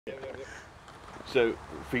So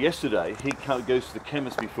for yesterday, he goes to the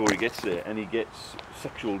chemist before he gets there, and he gets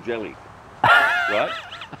sexual jelly, right?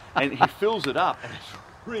 And he fills it up, and it's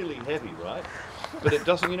really heavy, right? But it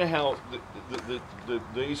doesn't, you know how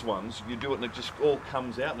these ones, you do it and it just all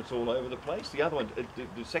comes out and it's all over the place? The other one,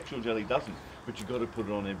 the sexual jelly doesn't, but you've got to put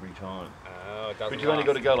it on every time. Oh, it doesn't. But you've only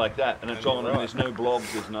got to go like that, and it's on, and there's no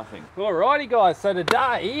blobs, there's nothing. Alrighty guys, so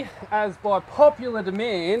today, as by popular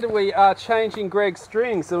demand, we are changing Greg's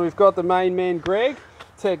strings. So we've got the main man Greg.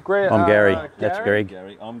 Greg I'm Gary. That's Greg.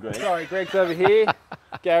 Gary, I'm Greg. Sorry, Greg's over here,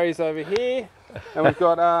 Gary's over here, and we've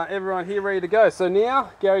got everyone here ready to go. So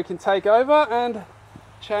now Gary can take over and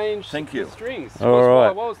change the strings. All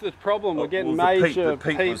right. What was the problem? We're getting major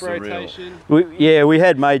peep rotation. We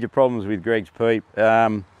had major problems with Greg's peep.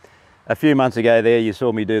 A few months ago there, you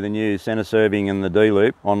saw me do the new centre serving and the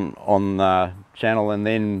D-loop on channel, and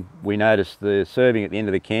then we noticed the serving at the end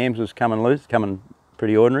of the cams was coming loose, coming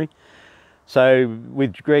pretty ordinary. So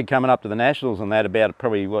with Greg coming up to the Nationals and that, about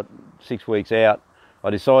probably, 6 weeks out, I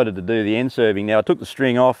decided to do the end serving. Now I took the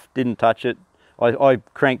string off, didn't touch it. I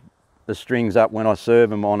cranked the strings up when I serve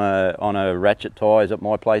them on a ratchet ties at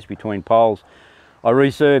my place between poles. I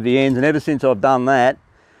reserved the ends, and ever since I've done that,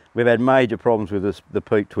 we've had major problems with the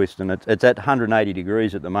peep twist, and it's at 180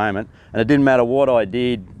 degrees at the moment, and it didn't matter what I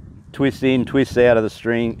did, twist in, twist out of the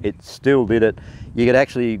string, it still did it. You could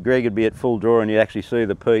actually, Greg would be at full draw and you'd actually see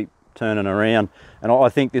the peep turning around, and I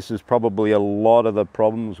think this is probably a lot of the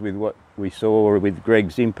problems with what we saw with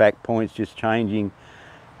Greg's impact points just changing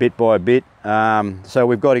bit by bit. So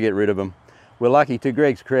we've got to get rid of them. We're lucky, to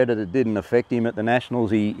Greg's credit, it didn't affect him at the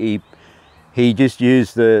Nationals. He just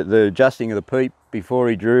used the adjusting of the peep before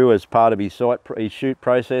he drew as part of his shoot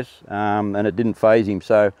process, and it didn't phase him,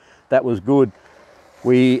 so that was good.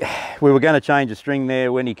 We were going to change the string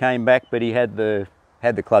there when he came back, but he had the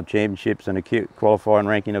club championships and a qualifying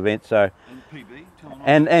ranking event, so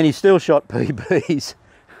and he still shot PBs.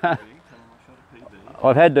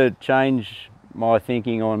 I've had to change my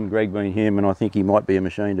thinking on Greg being human. I think he might be a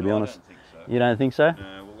machine, to be honest. I don't think so. You don't think so?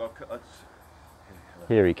 No, well,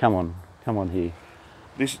 Here, come on here.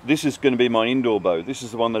 This is going to be my indoor bow. This is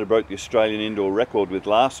the one that I broke the Australian indoor record with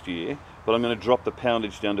last year, but I'm going to drop the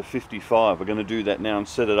poundage down to 55. We're going to do that now and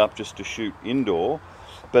set it up just to shoot indoor.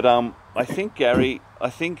 But I think, Gary, I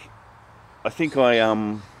think I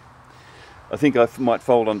might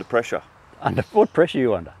fold under pressure. Under what pressure are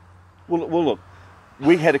you under? Well, look,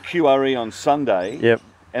 we had a QRE on Sunday. Yep.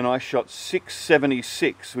 And I shot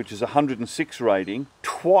 676, which is 106 rating,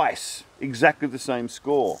 twice, exactly the same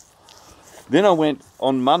score. Then I went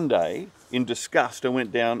on Monday, in disgust, I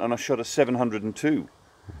went down and I shot a 702.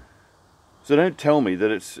 So don't tell me that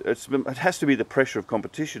it has to be the pressure of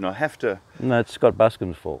competition. I have to... No, it's Scott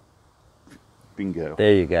Buscombe's fault. Bingo.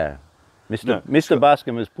 There you go. Mr.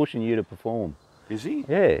 Buscombe is pushing you to perform. Is he?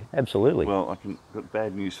 Yeah, absolutely. Well, got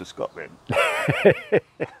bad news for Scott then.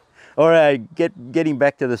 All right, getting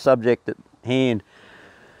back to the subject at hand.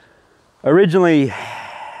 Originally,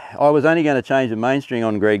 I was only going to change the mainstring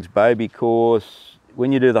on Greg's bow because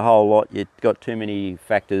when you do the whole lot, you've got too many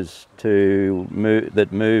factors that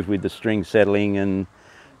move with the string settling and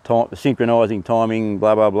synchronising timing,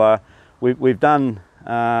 blah blah blah. We've done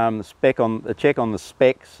the check on the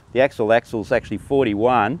specs. The axle's actually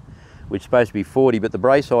 41, which is supposed to be 40, but the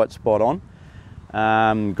brace height's spot on.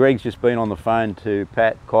 Greg's just been on the phone to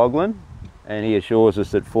Pat Coughlin, and he assures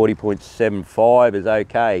us that 40.75 is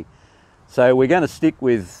okay. So we're going to stick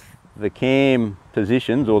with the cam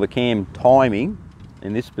positions, or the cam timing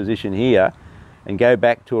in this position here, and go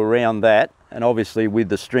back to around that. And obviously with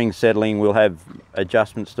the string settling, we'll have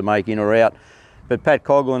adjustments to make in or out. But Pat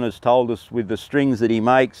Coughlin has told us with the strings that he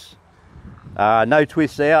makes, no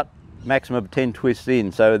twists out, maximum of 10 twists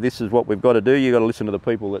in. So this is what we've got to do. You've got to listen to the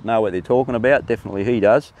people that know what they're talking about. Definitely he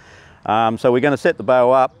does. So we're going to set the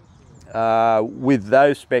bow up with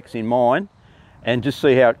those specs in mind and just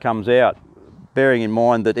see how it comes out, bearing in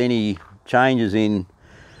mind that any changes in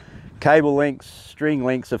cable lengths, string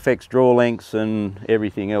lengths affects draw lengths and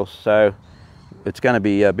everything else. So it's going to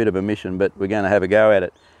be a bit of a mission, but we're going to have a go at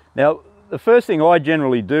it. Now, the first thing I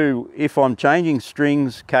generally do if I'm changing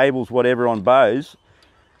strings, cables, whatever on bows,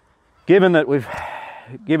 given that we've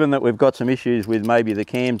got some issues with maybe the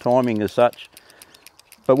cam timing as such,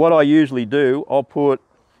 but what I usually do, I'll put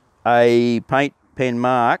a paint pen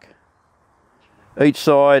mark each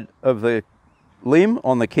side of the limb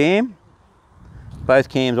on the cam, both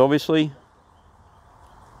cams obviously.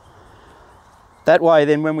 That way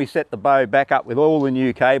then when we set the bow back up with all the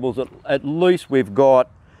new cables, at least we've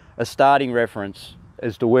got a starting reference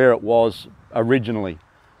as to where it was originally.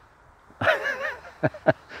 We're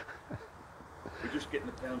just getting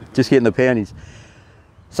the poundage Just getting the poundings.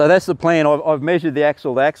 So that's the plan. I've measured the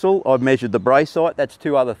axle to axle. I've measured the brace height. That's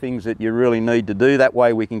two other things that you really need to do. That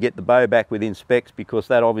way we can get the bow back within specs, because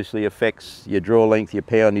that obviously affects your draw length, your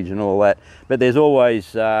poundage and all that. But there's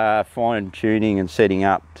always fine tuning and setting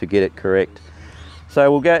up to get it correct. So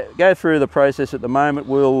we'll go through the process at the moment.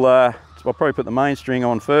 I'll probably put the main string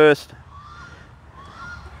on first.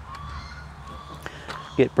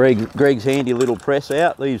 Get Greg's handy little press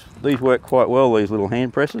out. These work quite well, these little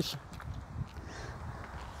hand presses.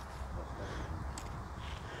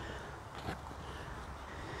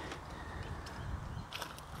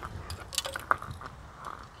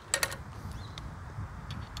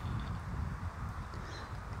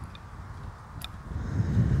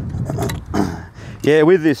 Yeah,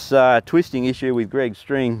 with this twisting issue with Greg's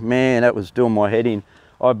string, man, that was doing my head in.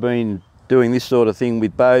 I've been doing this sort of thing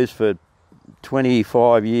with bows for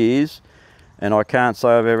 25 years, and I can't say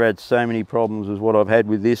I've ever had so many problems as what I've had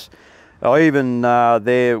with this. I even,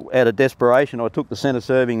 there, out of desperation, I took the centre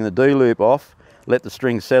serving and the D-loop off, let the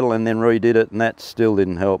string settle and then redid it, and that still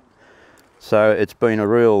didn't help. So it's been a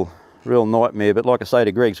real nightmare. But like I say,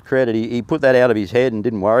 to Greg's credit, he put that out of his head and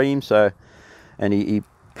didn't worry him. So, and he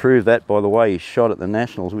proved that by the way he shot at the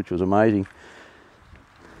Nationals, which was amazing.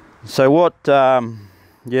 So what,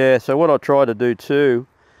 yeah, so what I try to do too,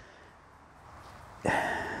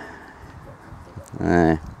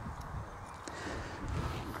 right,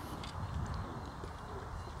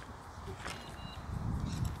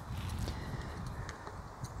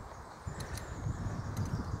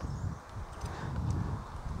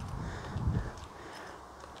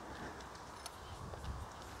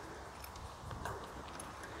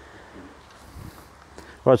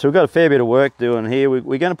 so we've got a fair bit of work doing here.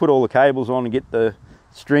 We're going to put all the cables on and get the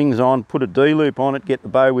strings on, put a D-loop on it, get the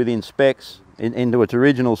bow within specs, into its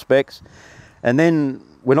original specs. And then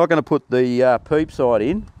we're not going to put the peep side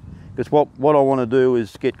in, because what I want to do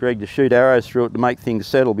is get Greg to shoot arrows through it to make things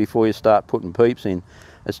settle before you start putting peeps in.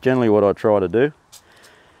 That's generally what I try to do.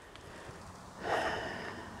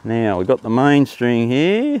 Now we've got the main string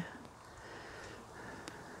here.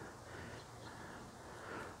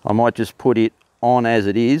 I might just put it on as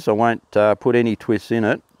it is. I won't put any twists in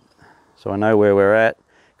it, so I know where we're at,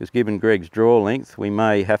 because given Greg's draw length we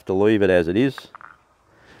may have to leave it as it is.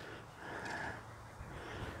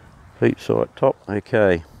 Peep sight top,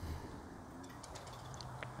 okay.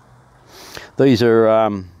 These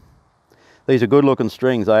are good looking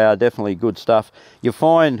strings. They are definitely good stuff. You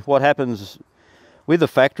find what happens with the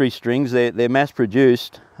factory strings, they're mass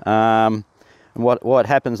produced, and what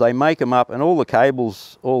happens, they make them up, and all the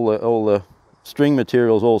cables, all the string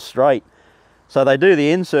material's all straight. So they do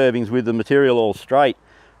the end servings with the material all straight,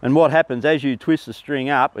 and what happens as you twist the string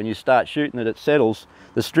up and you start shooting it settles,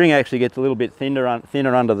 the string actually gets a little bit thinner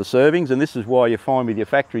under the servings, and this is why you find with your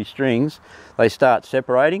factory strings they start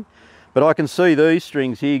separating. But I can see these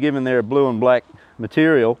strings here, given they're a blue and black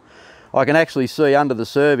material, I can actually see under the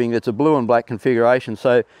serving it's a blue and black configuration.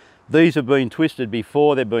 So these have been twisted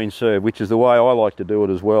before they've been served, which is the way I like to do it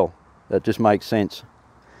as well. That just makes sense.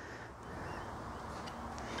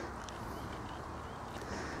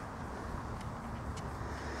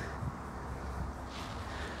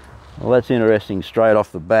 Well, that's interesting straight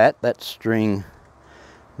off the bat. That string,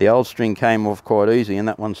 the old string came off quite easy, and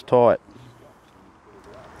that one's tight.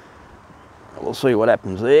 We'll see what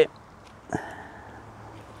happens there.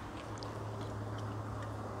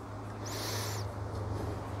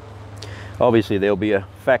 Obviously there'll be a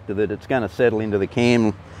factor that it's going to settle into the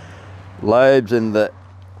cam lobes, and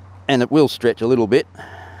it will stretch a little bit.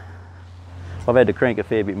 I've had to crank a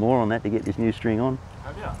fair bit more on that to get this new string on.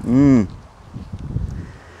 Have you?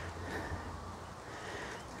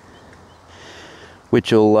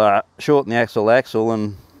 Which will shorten the axle,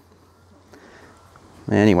 and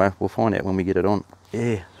anyway, we'll find out when we get it on.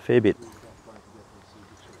 Yeah, fair bit.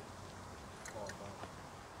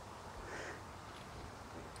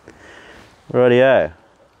 Rightio.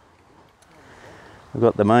 We've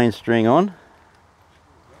got the main string on.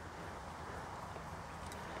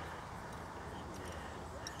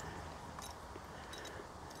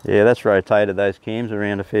 Yeah, that's rotated those cams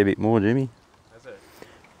around a fair bit more, Jimmy. Has it?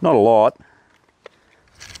 Not a lot.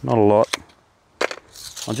 Not a lot.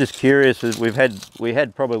 I'm just curious, as we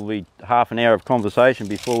had probably half an hour of conversation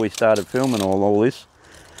before we started filming all this.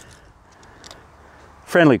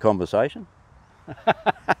 Friendly conversation.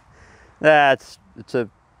 It's a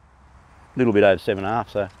little bit over 7.5,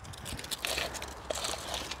 so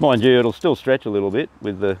mind you, it'll still stretch a little bit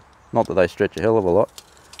with the, not that they stretch a hell of a lot.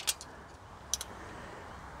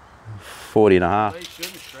 40.5. They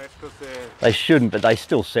shouldn't stretch because they're... They shouldn't, but they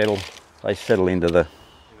still settle. They settle into the...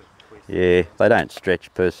 Yeah, they don't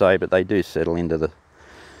stretch per se, but they do settle into the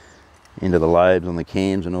lobes on the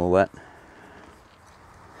cams and all that.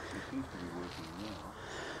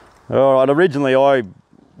 All right, originally I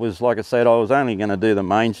was, like I said, I was only going to do the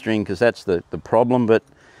main string because that's the problem, but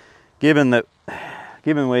given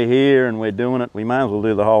we're here and we're doing it, we may as well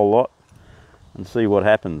do the whole lot and see what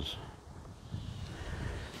happens.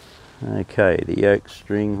 Okay, the yoke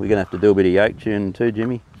string, we're going to have to do a bit of yoke tuning too,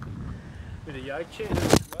 Jimmy. Bit of yoke tuning as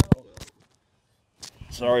well.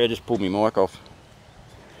 Sorry, I just pulled my mic off.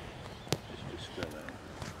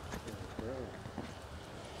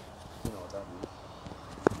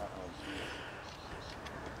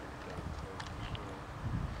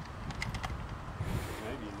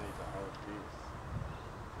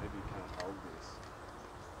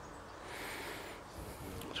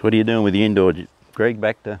 So what are you doing with the indoor, Greg?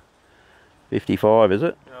 Back to 55, is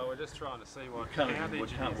it? No, we're just trying to see what We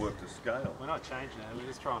poundage can't it is. work the scale. We're not changing it, we're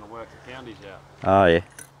just trying to work the poundage out. Oh yeah.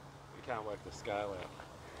 We can't work the scale out.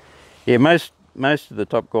 Yeah, most of the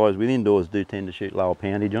top guys with indoors do tend to shoot lower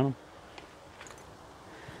poundage on them.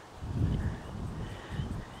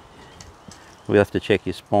 We'll have to check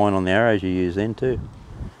your spine on the arrows you use then too.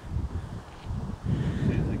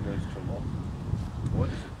 It goes to lock. What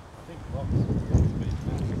is it? I think locks.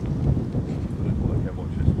 Okay,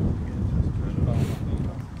 watch this. Just turn it on.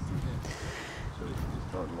 So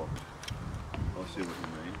it's not locked. I see what you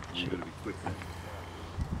mean. You've got to be quick then.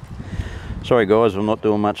 Sorry guys, I'm not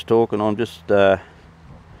doing much talking. I'm just,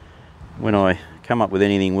 when I come up with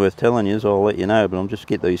anything worth telling you, I'll let you know, but I'm just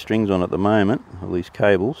get these strings on at the moment, or these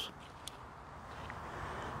cables.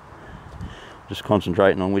 Just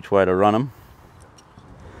concentrating on which way to run them.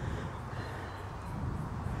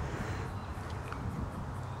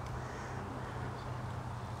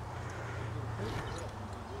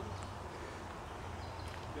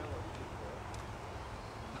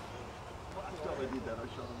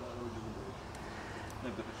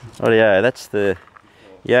 Oh yeah, that's the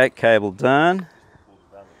yoke cable done.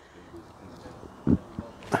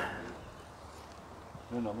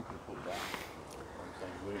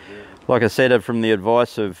 Like I said, from the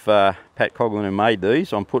advice of Pat Coughlin, who made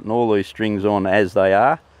these, I'm putting all these strings on as they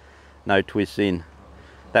are, no twists in.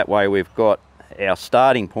 That way we've got our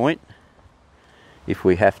starting point if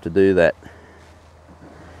we have to do that.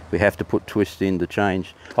 We have to put twists in to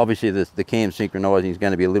change. Obviously the cam synchronising is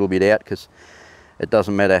going to be a little bit out because it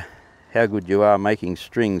doesn't matter how good you are making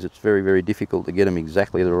strings, it's very, very difficult to get them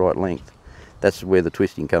exactly the right length. That's where the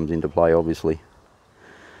twisting comes into play, obviously.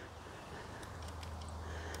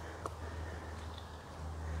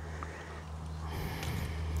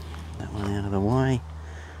 That one out of the way.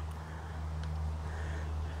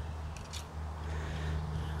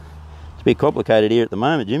 It's a bit complicated here at the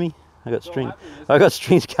moment, Jimmy. I got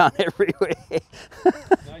strings going everywhere. Makes it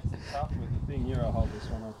tough with the thing here. I'll hold this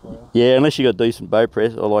one on for you. Yeah, unless you got decent bow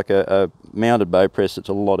press or like a mounted bow press, it's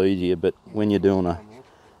a lot easier. But when you're doing a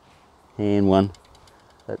hand one,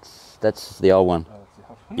 that's the old one. Oh, that's the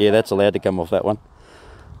old one. Yeah, that's allowed to come off that one.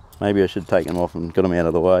 Maybe I should take them off and got them out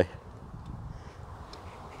of the way.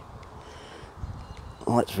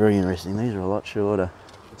 Oh, that's very interesting. These are a lot shorter.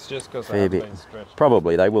 It's just because Fair they bit. haven't been stretched.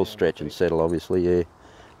 Probably they will stretch and settle, obviously. Yeah,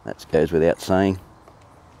 that goes without saying.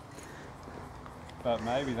 But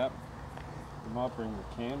maybe that might bring the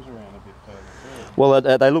cams around a bit further too. Well,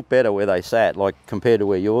 they look better where they sat, like compared to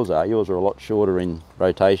where yours are. Yours are a lot shorter in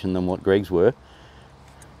rotation than what Greg's were.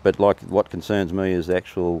 But like, what concerns me is the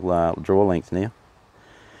actual draw length now.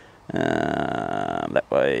 That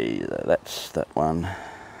way, that's that one.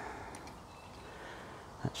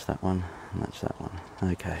 That's that one, and that's that one.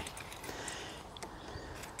 Okay.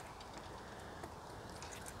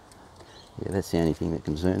 Yeah, that's the only thing that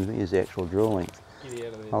concerns me is the actual draw length.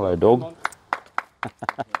 Hello, dog.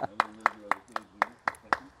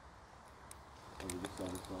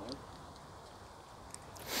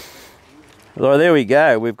 So there we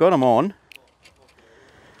go, we've got them on.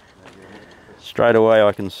 Straight away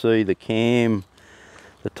I can see the cam,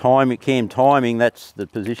 cam timing, that's the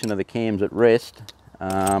position of the cams at rest,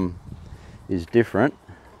 is different.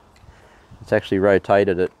 It's actually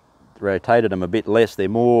rotated them a bit less. They're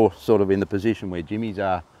more sort of in the position where Jimmy's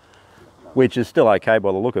are, which is still okay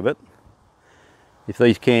by the look of it. If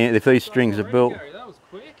these strings are built, Gary, that was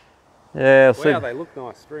quick. yeah, Wow, they look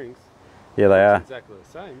nice strings. Yeah, they are. It's exactly the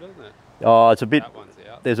same, doesn't it? Oh, it's a bit. That one's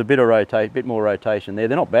out. There's a bit more rotation there.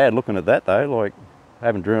 They're not bad looking at that though. Like, I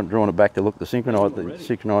haven't drawn it back to look the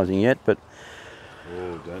synchronising yet, but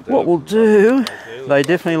what we'll do, they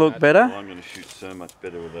definitely look better. I'm going to shoot so much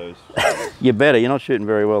better with those. You're better. You're not shooting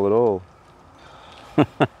very well at all.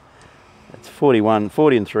 It's 40 and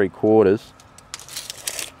 3/4.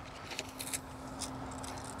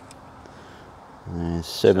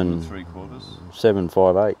 7 3/4.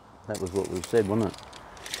 758. That was what was said, wasn't it?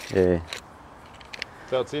 Yeah.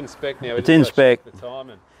 So it's in spec now. It's in spec. The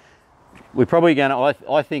timing. We're probably going to,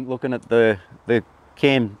 I think, looking at the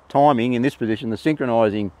cam timing in this position, the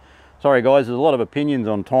synchronising. Sorry guys, there's a lot of opinions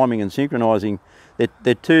on timing and synchronising.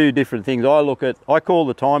 They're two different things. I call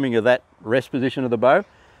the timing of that rest position of the bow,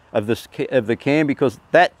 of the cam, because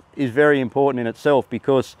that is very important in itself,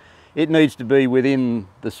 because it needs to be within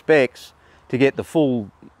the specs to get the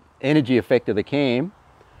full energy effect of the cam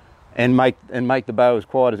and make the bow as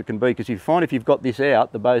quiet as it can be. Because you find if you've got this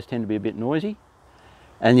out, the bows tend to be a bit noisy,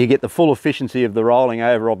 and you get the full efficiency of the rolling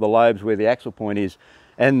over of the lobes where the axle point is.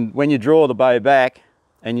 And when you draw the bow back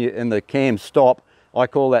and the cams stop, I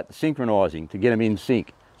call that the synchronising, to get them in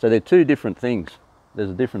sync. So they're two different things.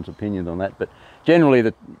 There's a different opinion on that, but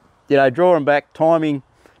generally, draw them back, timing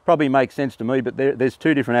probably makes sense to me, but there's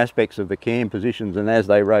two different aspects of the cam positions and as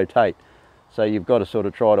they rotate. So you've got to sort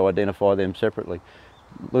of try to identify them separately.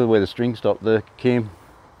 Look at where the string stopped, the cam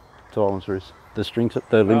silencer is.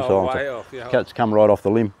 The limb silencer. Way off, yeah. It's come right off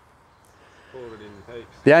the limb. Pulled it in heaps.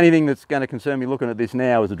 The only thing that's going to concern me looking at this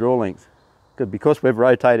now is the draw length. Because we've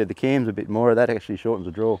rotated the cams a bit more, that actually shortens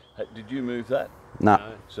the draw. Did you move that? No.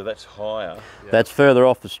 So that's higher. Yeah. That's further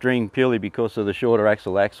off the string purely because of the shorter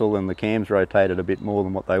axle and the cams rotated a bit more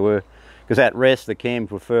than what they were. Because at rest the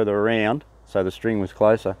cams were further around, so the string was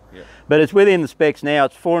closer. Yep. But it's within the specs now.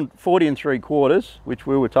 It's 40 3/4, which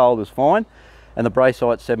we were told is fine, and the brace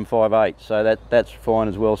height's 758, so that's fine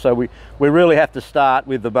as well. So we really have to start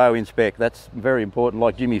with the bow in spec. That's very important,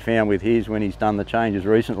 like Jimmy found with his when he's done the changes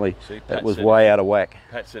recently. See, that was way out of whack.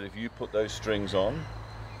 Pat said if you put those strings on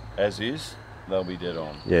as is, they'll be dead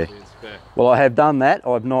on. Yeah. Well, I have done that.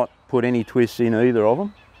 I've not put any twists in either of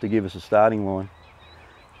them to give us a starting line.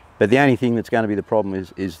 But the only thing that's going to be the problem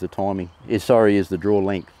is the timing. Is the draw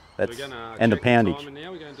length. That's, and the poundage. The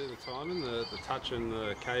now we're going to do the timing, the touch and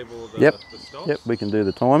the cable, the stops. Yep, we can do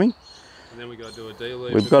the timing. And then we've got to do a D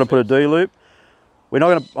loop. We've got to put a D loop. I'm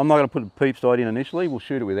not going to put a peep sight in initially. We'll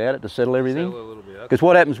shoot it without it to settle everything. Because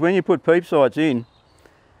what happens when you put peep sights in,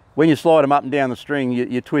 when you slide them up and down the string,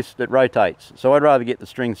 you twist, it rotates. So I'd rather get the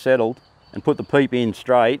string settled and put the peep in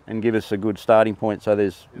straight and give us a good starting point so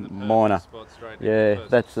there's minor. Yeah,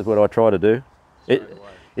 that's what I try to do.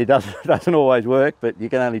 It doesn't always work, but you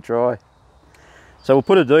can only try. So we'll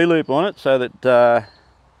put a D loop on it so that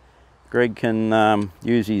Greg can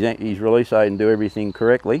use his release aid and do everything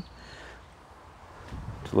correctly.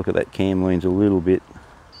 Just look at that cam leans a little bit.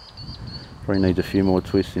 Probably needs a few more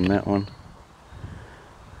twists in that one.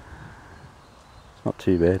 It's not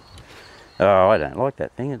too bad. Oh, I don't like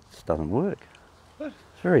that thing. It just doesn't work. What?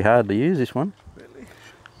 It's very hard to use, this one. Really?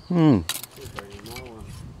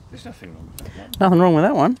 There's nothing wrong with that one. Nothing wrong with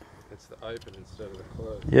that one. It's the open instead of the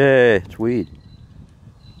close. Yeah, it's weird.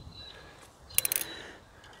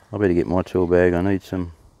 I better get my tool bag. I need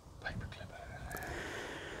some paper clip.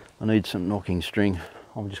 I need some knocking string.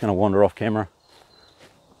 I'm just going to wander off camera.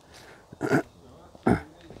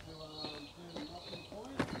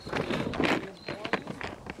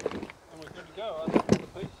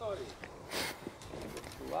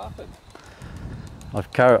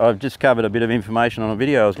 I've just covered a bit of information on a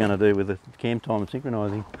video I was going to do with the cam time and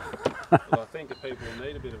synchronising. Well, I think that people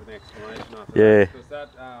need a bit of an explanation after that, because that,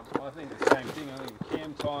 I think the same thing. I think the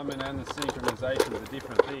cam timing and the synchronisation is a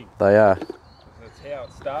different thing. They are. That's how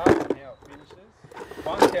it starts and how it finishes.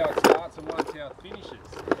 One's how it starts and one's how it finishes.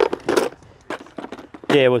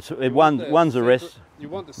 Yeah, well, one's a rest. You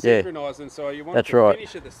want the synchronising, so you want it to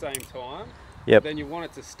finish at the same time. Yep. Then you want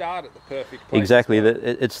it to start at the perfect place. Exactly. Well.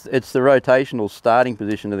 It's the rotational starting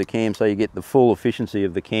position of the cam, so you get the full efficiency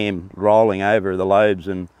of the cam rolling over the lobes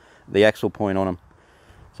and the axle point on them.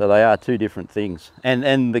 So they are two different things.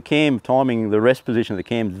 And the cam timing, the rest position of the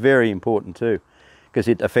cam is very important too, because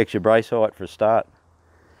it affects your brace height for a start.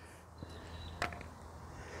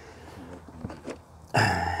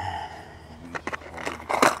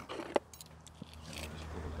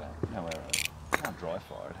 Dry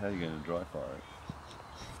fire it. How are you going to dry fire it?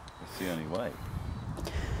 That's the only way.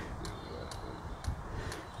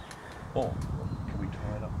 Or can we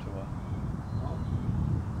tie it up to a?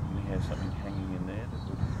 Can we have something hanging in there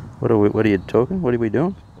that would? What are you talking? What are we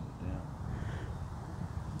doing? Put it down.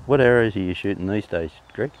 What arrows are you shooting these days,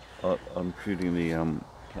 Greg? I'm shooting the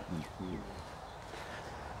platinum tube.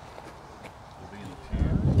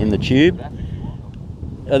 In the tube?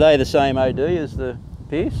 Are they the same OD as the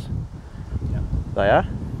Pierce? They are.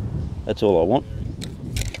 That's all I want.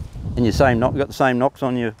 And your same knock. Got the same knocks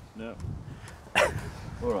on you. No.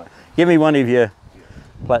 All right. Give me one of your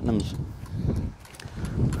platinums.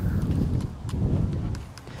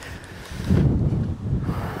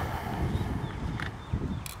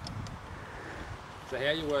 how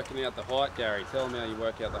are you working out the height, Gary? Tell them how you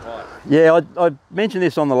work out the height. Yeah, I mentioned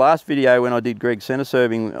this on the last video when I did Greg's centre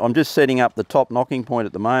serving. I'm just setting up the top knocking point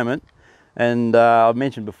at the moment. And I've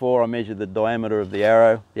mentioned before I measured the diameter of the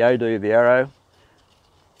arrow, the OD of the arrow,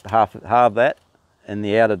 halve that, and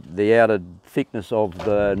the outer thickness of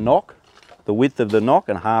the knock, the width of the knock,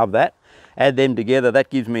 and halve that. Add them together, that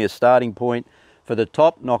gives me a starting point for the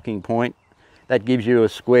top knocking point. That gives you a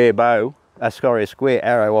square bow, a square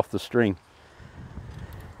arrow off the string.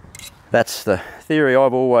 That's the theory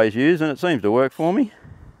I've always used, and it seems to work for me.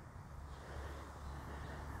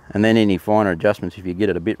 And then any finer adjustments, if you get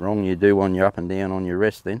it a bit wrong, you do on your up and down on your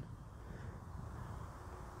rest then.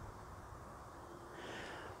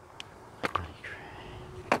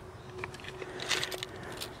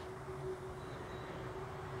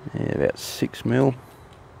 Yeah, about 6 mil.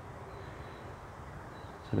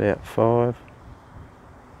 It's about 5.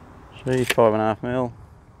 See, 5.5 mil.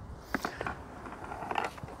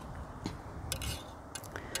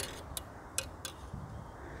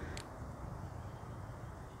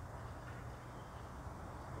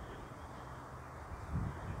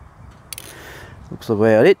 Looks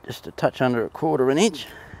about it, just a touch under 1/4 inch.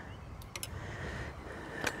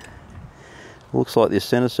 Looks like this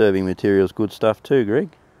centre serving material is good stuff too, Greg.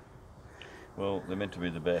 Well, they're meant to be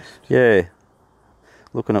the best. Yeah.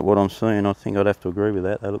 Looking at what I'm seeing, I think I'd have to agree with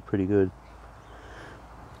that. They look pretty good.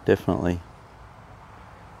 Definitely.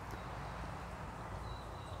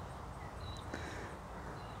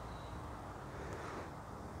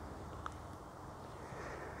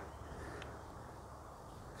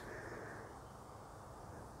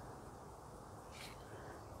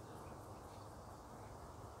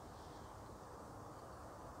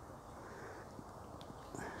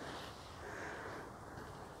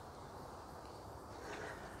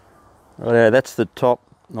 Right, that's the top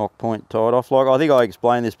knock point tied off. Like I think I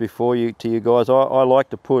explained this before to you guys. I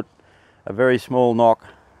like to put a very small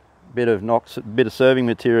bit of serving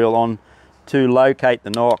material on to locate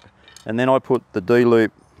the knock, and then I put the D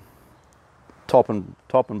loop top and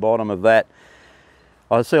bottom of that.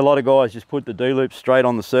 I see a lot of guys just put the D loop straight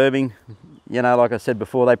on the serving. You know, like I said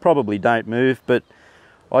before, they probably don't move, but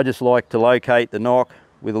I just like to locate the knock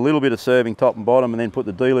with a little bit of serving top and bottom, and then put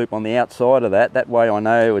the D loop on the outside of that. That way I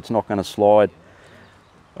know it's not going to slide.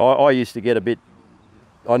 I used to get a bit,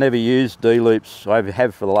 I never used D loops, I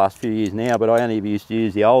have for the last few years now, but I only used to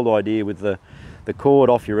use the old idea with the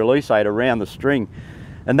cord off your release aid around the string,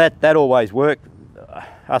 and that always worked.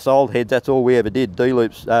 Us old heads, that's all we ever did. D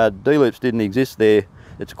loops didn't exist there.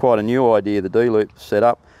 It's quite a new idea, the D loop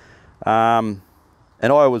set-up.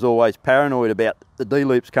 And I was always paranoid about the D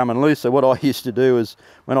loops coming loose. So what I used to do is,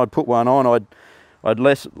 when I'd put one on, I'd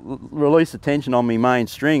release the tension on my main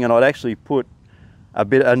string, and I'd actually put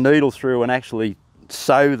a needle through and actually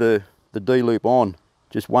sew the D loop on,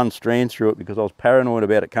 just one strand through it, because I was paranoid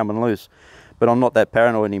about it coming loose. But I'm not that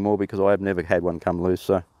paranoid anymore, because I have never had one come loose,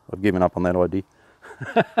 so I've given up on that idea.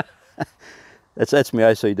 That's my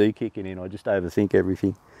OCD kicking in. I just overthink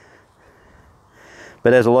everything.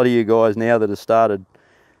 But as a lot of you guys now that have started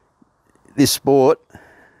this sport,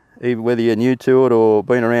 even whether you're new to it or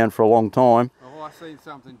been around for a long time, oh, I've seen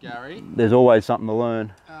something, Gary. There's always something to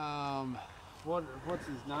learn. What's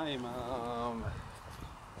his name?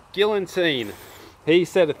 Gillantine. He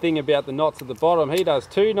said a thing about the knots at the bottom. He does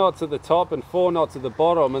 2 knots at the top and 4 knots at the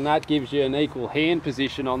bottom, and that gives you an equal hand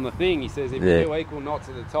position on the thing. He says if you do equal knots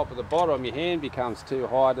at the top of the bottom, your hand becomes too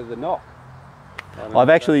high to the knock. I've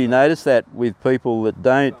actually noticed that with people that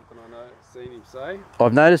don't. Seen him say.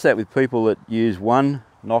 I've noticed that with people that use one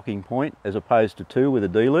knocking point as opposed to 2 with a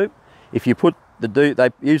D loop. If you put the D, they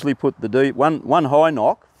usually put the D one high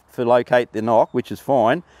knock to locate the knock, which is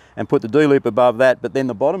fine, and put the D loop above that. But then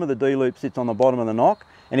the bottom of the D loop sits on the bottom of the knock,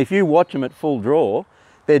 and if you watch them at full draw,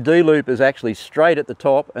 their D loop is actually straight at the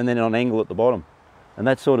top and then on an angle at the bottom. And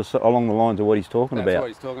that's sort of along the lines of what he's talking about. That's what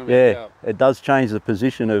he's talking about. Yeah, it does change the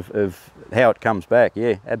position of how it comes back.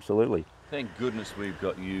 Yeah, absolutely. Thank goodness we've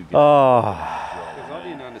got you. Oh. Because I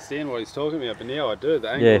didn't understand what he's talking about, but now I do. The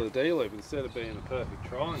angle of the D loop, instead of being a perfect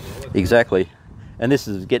triangle. Exactly. And this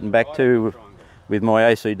is getting back to with my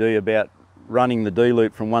ACD about running the D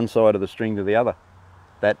loop from one side of the string to the other.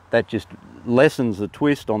 That just lessens the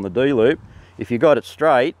twist on the D loop. If you got it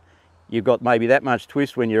straight, you've got maybe that much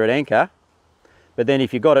twist when you're at anchor. But then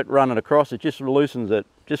if you got it running across, it just releases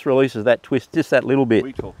that twist just that little bit.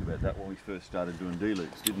 We talked about that when we first started doing D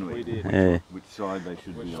loops, didn't we? We did. Yeah. Which side they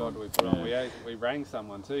should be on. Which side we put on. We rang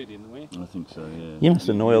someone too, didn't we? I think so, yeah. You must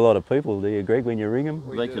annoy a lot of people, do you, Greg, when you ring them?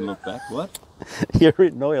 They can look back, what? You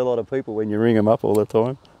annoy a lot of people when you ring them up all the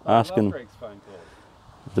time, asking. I love Greg's phone calls.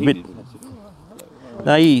 It's a bit.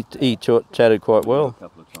 No, he chatted quite well. A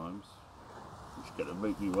couple of times. He's going to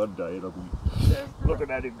meet me one day and I'll be looking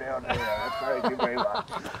at him down there. Thank you very much.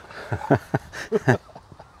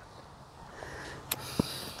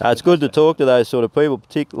 It's good to talk to those sort of people,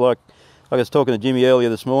 particularly like I was talking to Jimmy earlier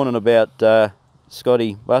this morning about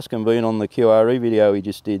Scotty Buscombe being on the QRE video he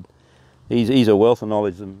just did. He's a wealth of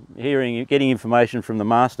knowledge, and getting information from the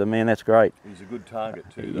master, man, that's great. He's a good target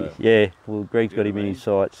too, though. Yeah, well, Greg's got him in his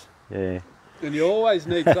sights. Yeah. And you always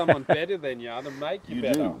need someone better than you to make you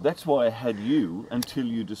better. Do. That's why I had you until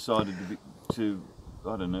you decided to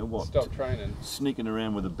I don't know what. Stop training. Sneaking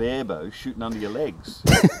around with a bear bow, shooting under your legs.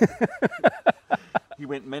 He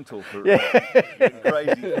went mental for he went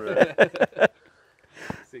crazy for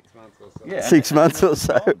 6 months or so. Yeah, 6 months or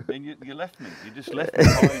so. Then you left me. You just left me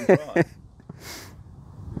high and dry.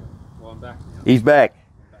 Well, I'm back now. He's back.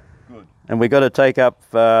 Good. And we've got to take up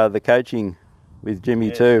the coaching with Jimmy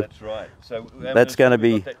too. That's right. So that's going to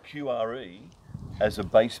be that QRE as a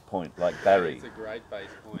base point, like Barry. It's a great base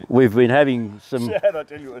point. We've been having some. I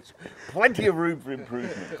tell you, it's plenty of room for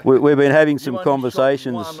improvement. We've been having some You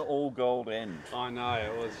conversations. only shot one all gold end. I know,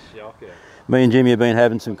 it was shocking. Me and Jimmy have been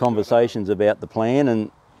having some conversations about the plan,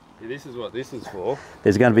 and Yeah, this is what this is for.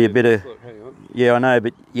 there's going to be a bit of. Look, hang on. Yeah, I know,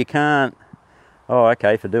 but you can't. Oh,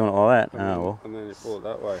 okay, for doing it like that. And then, Oh well. and then you pull it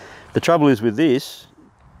that way. The trouble is with this,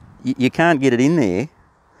 you can't get it in there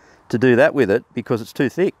to do that with it because it's too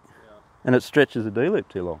thick, and it stretches the D-loop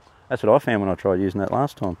too long. That's what I found when I tried using that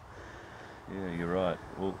last time. Yeah, you're right.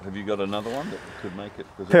 Well, have you got another one that could make it?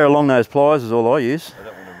 A pair of long nose pliers is all I use. I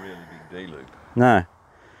don't want a really big D-loop. No.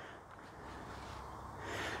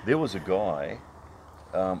 There was a guy,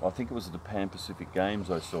 I think it was at the Pan Pacific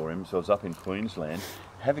Games I saw him, so I was up in Queensland.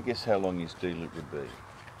 Have a guess how long his D-loop would be.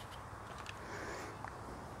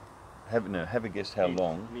 Have a guess how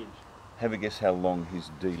long. Have a guess how long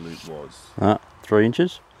his D-loop was. 3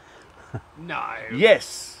 inches. No.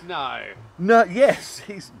 Yes. No. No. Yes.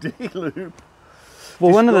 His D-loop.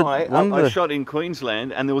 Well, one of the I shot in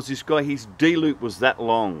Queensland, and there was this guy. His D-loop was that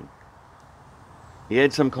long. He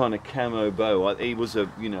had some kind of camo bow. He was a,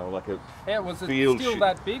 like a Yeah, was it field still shoot.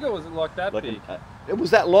 that big, or was it like that big? It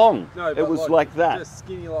was that long. No, it but was like that. Just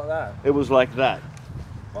skinny like that. It was like that.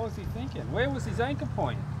 What was he thinking? Where was his anchor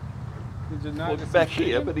point? Did you Well, notice? back his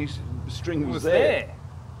here, string? but his string It was was there. there.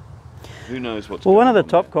 Who knows what's Well, going one of the on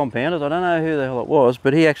top there. compounders, I don't know who the hell it was,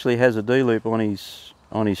 but he actually has a D-loop on his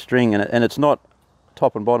string, and it's not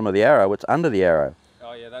top and bottom of the arrow; it's under the arrow.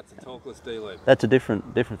 Oh yeah, that's a talkless D-loop. That's a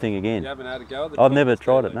different thing again. You haven't had a go at the I've never talkless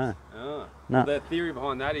tried it. D-loops? No. Oh. No. The theory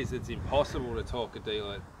behind that is it's impossible to talk a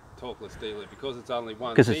D-loop, talkless D-loop, because it's only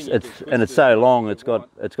one Because thing. it's so long, it's got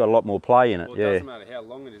a lot more play in it. Well, Yeah. it doesn't matter how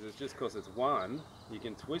long it is. It's just because it's one, you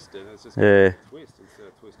can twist it. And it's just Yeah. a twist instead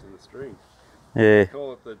of twisting the string. Yeah.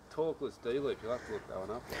 Call it the talkless D-loop. You'll have to look that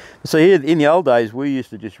one up. So here in the old days, we used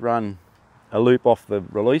to just run a loop off the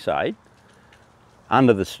release aid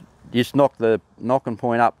under the. Just knock the knocking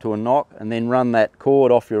point up to a knock, and then run that cord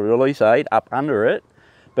off your release aid up under it.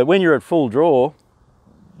 But when you're at full draw,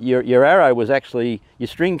 your arrow was actually, your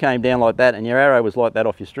string came down like that, and your arrow was like that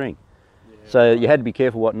off your string. Yeah, so you had to be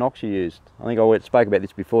careful what nocks you used. I think I spoke about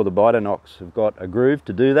this before. The beiter nocks have got a groove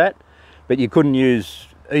to do that, but you couldn't use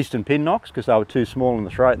eastern pin nocks because they were too small in the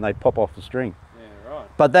throat and they'd pop off the string. Yeah, right.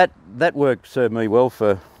 But that work served me well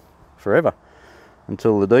for forever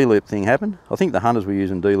until the D-loop thing happened. I think the hunters were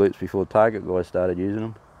using D-loops before the target guys started using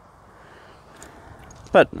them.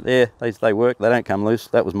 But yeah, they work. They don't come loose.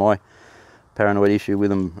 That was my paranoid issue with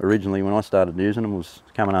them originally when I started using them, was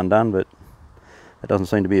coming undone, but that doesn't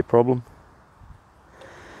seem to be a problem.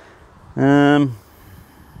 Whether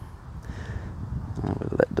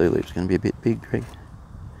that D-loop's going to be a bit big, Greg.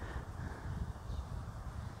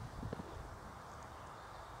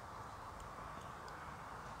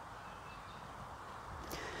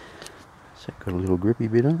 Has that got a little grippy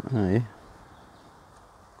bit on it? Oh yeah.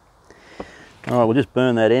 Alright, we'll just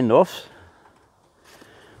burn that end off.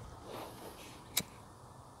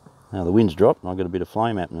 Now the wind's dropped and I've got a bit of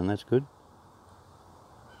flame happening, that's good.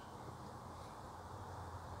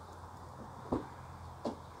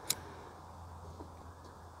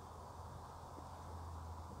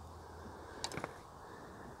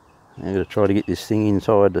 Now I've got to try to get this thing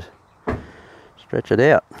inside to stretch it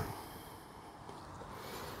out.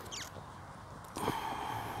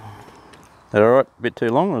 That alright? A bit too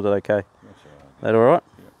long, or is that okay? That's all right. That alright?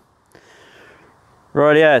 Yeah.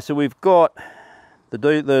 Right, yeah, so we've got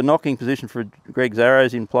the knocking position for Greg's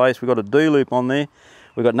arrows in place. We've got a D-loop on there.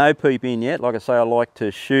 We've got no peep in yet. Like I say, I like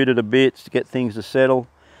to shoot it a bit to get things to settle.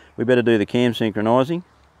 We better do the cam synchronising.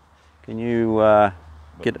 Can you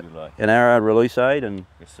get an arrow release aid and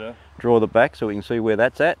yes, sir. draw the back so we can see where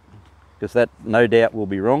that's at, because that no doubt will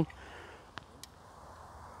be wrong.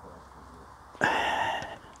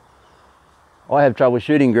 I have trouble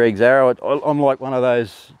shooting Greg's arrow. I'm like one of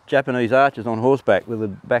those Japanese archers on horseback with a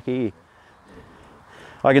back ear.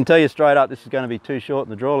 I can tell you straight up, this is going to be too short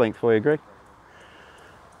in the draw length for you, Greg.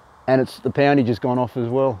 And it's the poundage has gone off as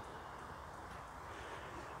well.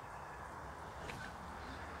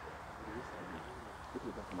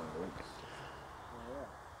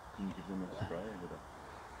 Can you give them a spray with a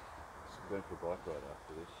going for a bike ride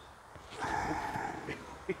after this?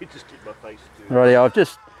 You just did my face too. Righty, I've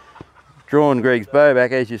just drawn Greg's bow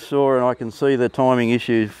back as you saw, and I can see the timing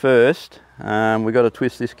issue first. We've got to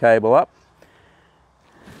twist this cable up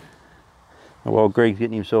while Greg's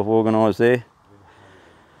getting himself organised there.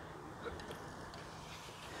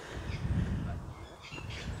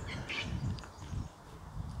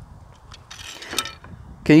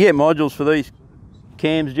 Can you get modules for these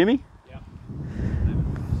cams, Jimmy? Yep.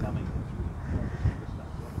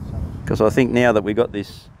 Because I think now that we've got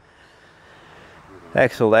this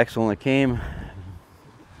axle and the cam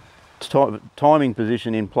timing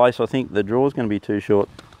position in place, I think the draw's going to be too short.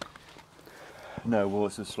 No, well,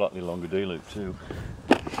 it's a slightly longer D-loop too.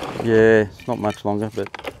 Yeah, it's not much longer, but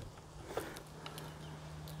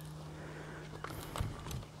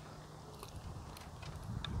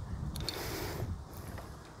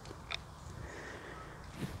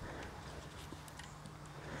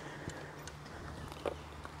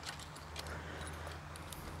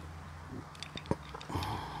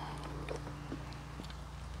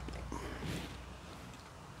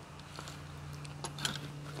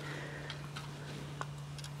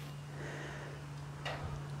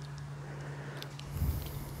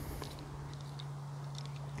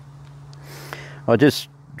I just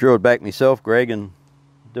drew it back myself, Greg, and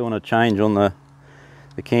doing a change on the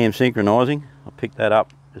cam synchronising. I picked that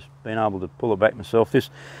up, just being able to pull it back myself.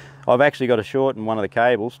 I've actually got to shorten one of the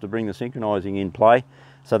cables to bring the synchronising in play,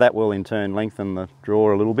 so that will in turn lengthen the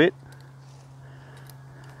draw a little bit,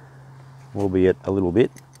 albeit a little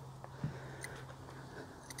bit.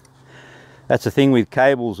 That's the thing with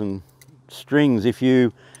cables and strings. If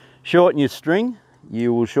you shorten your string,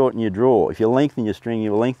 you will shorten your draw. If you lengthen your string,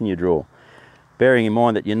 you will lengthen your draw. Bearing in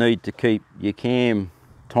mind that you need to keep your cam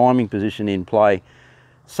timing position in play.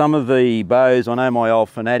 Some of the bows, I know my old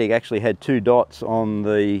F.A.C.T actually had 2 dots on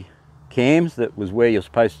the cams. That was where you're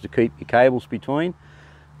supposed to keep your cables between.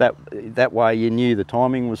 That way you knew the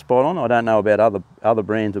timing was spot on. I don't know about other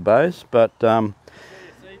brands of bows, but PSE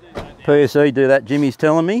do that, Jimmy's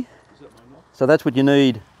telling me. So that's what you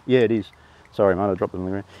need. Yeah, it is. Sorry mate, I dropped it on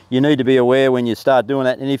the ground. You need to be aware when you start doing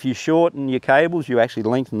that, and if you shorten your cables, you actually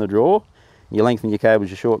lengthen the draw. You lengthen your cables,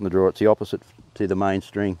 you shorten the draw. It's the opposite to the main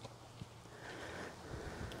string.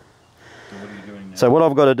 So what are you doing now? So what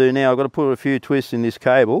I've got to do now, I've got to put a few twists in this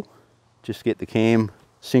cable, just to get the cam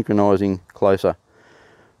synchronising closer.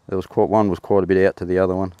 One was quite a bit out to the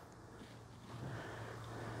other one.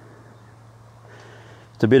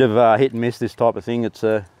 It's a bit of a hit and miss, this type of thing. It's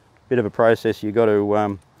a bit of a process. You've got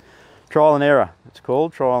to trial and error. It's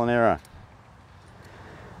called trial and error.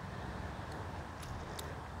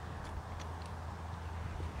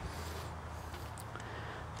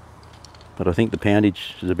 But I think the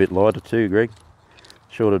poundage is a bit lighter too, Greg.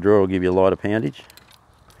 Shorter draw will give you a lighter poundage.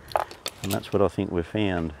 And that's what I think we've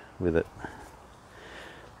found with it.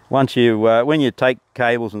 Once you, when you take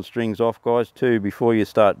cables and strings off, guys, too, before you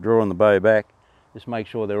start drawing the bow back, just make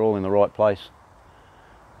sure they're all in the right place.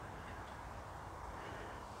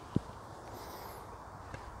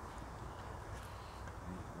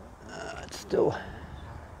 It's still...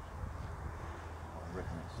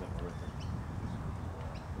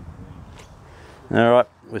 All right,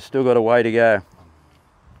 we've still got a way to go.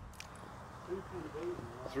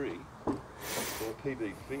 3 for a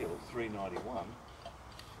PB field 391,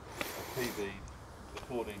 a PB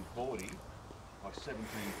 1440 by 17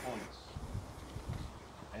 points,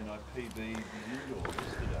 and I PB'd the indoor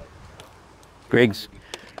yesterday.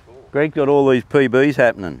 Greg's got all these PBs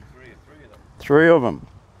happening. Three of them.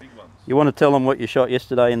 Big ones. You want to tell them what you shot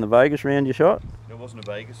yesterday in the Vegas round you shot? It wasn't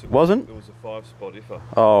a Vegas. It wasn't? It was a 5-spot IFA.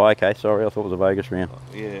 Oh, okay. Sorry, I thought it was a Vegas round.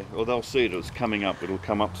 Yeah, well, they'll see it. It's coming up. It'll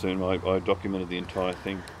come up soon. I documented the entire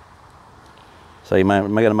thing. So you am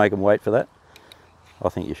I going to make them wait for that? I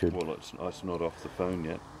think you should. Well, it's not off the phone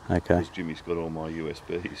yet. Okay. Because Jimmy's got all my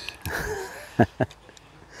USBs.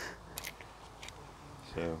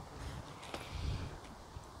 So,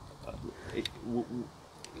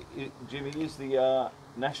 Jimmy, is the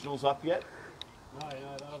Nationals up yet? No,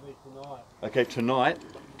 that'll be tonight. Okay, tonight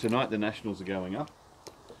the Nationals are going up.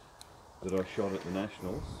 that I shot at the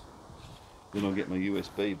Nationals. Then I'll get my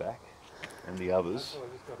USB back and the others,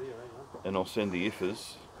 and I'll send the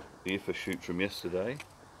IFAs, the IFA shoot from yesterday.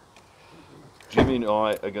 Jimmy and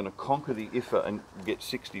I are going to conquer the IFA and get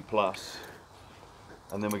 60 plus,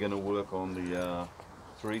 and then we're going to work on the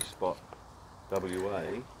 3-spot WA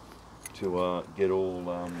to get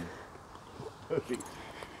all perfect X's,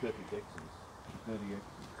 30 X's.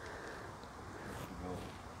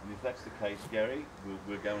 And if that's the case, Gary,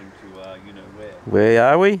 we're going to, you know where. Where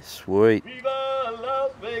are we? Sweet. Viva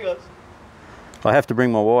Las Vegas! I have to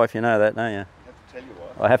bring my wife, you know that, don't you? I have to tell you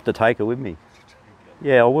what. I have to take her with me.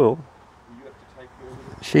 Yeah, I will. You have to take her with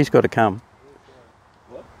you. She's got to come.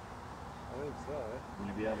 What? I think so. Will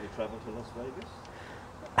you be able to travel to Las Vegas?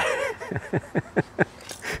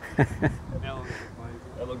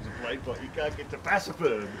 How long's a plane flight? You can't get to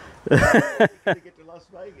Passifern. You can't get to Las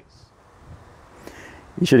Vegas.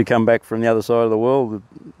 You should have come back from the other side of the world.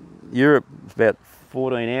 Europe, about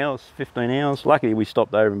 14 hours, 15 hours. Luckily we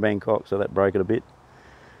stopped over in Bangkok, so that broke it a bit.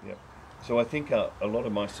 Yep. So I think a lot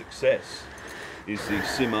of my success is the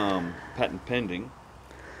SimArm patent pending,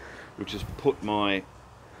 which has put my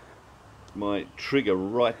trigger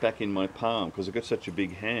right back in my palm because I've got such a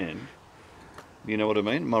big hand. You know what I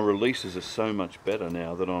mean? My releases are so much better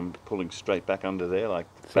now that I'm pulling straight back under there, like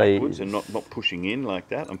backwards, and not pushing in like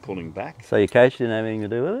that. I'm pulling back. So your coach didn't have anything to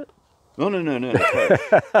do with it? No, the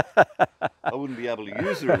coach. I wouldn't be able to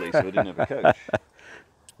use the release if I didn't have a coach.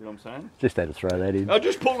 You know what I'm saying? Just had to throw that in. Oh,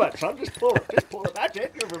 just pull that, son. Just pull it. Just pull it. That's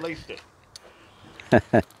it. You've released it.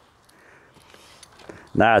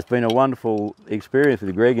 No, it's been a wonderful experience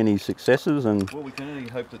with Greg and his successes, and well, we can only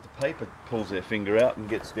hope that the paper pulls their finger out and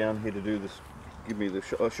gets down here to do this. Give me the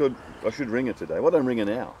shot. I should ring her today. Why don't I ring her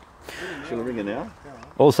now? Shall I ring her now?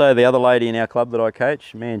 also the other lady in our club that I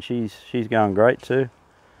coach, man, she's going great too.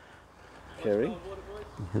 Kerry?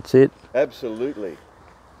 That's it. Absolutely.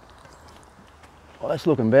 Oh, that's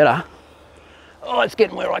looking better. Oh, it's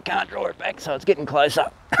getting where I can't draw it back, so it's getting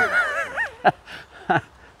closer.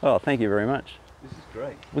 Oh, thank you very much. This is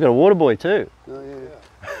great. We've got a water boy too. Oh,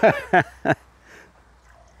 yeah.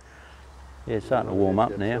 Yeah, it's starting to warm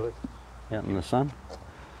up now, out in the sun.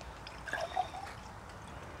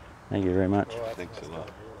 Thank you very much. Thanks a lot.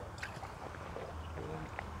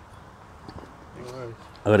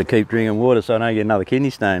 I've got to keep drinking water so I don't get another kidney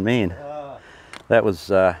stone, man. That was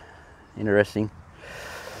interesting,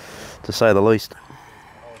 to say the least.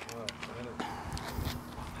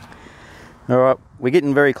 All right, we're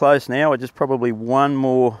getting very close now. I just probably one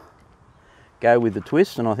more go with the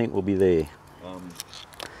twist and I think we'll be there.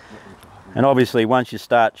 And obviously once you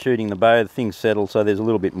start shooting the bow, the things settle, so there's a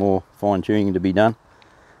little bit more fine tuning to be done.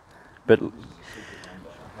 But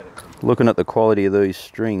looking at the quality of these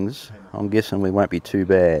strings, I'm guessing we won't be too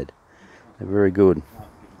bad. They're very good.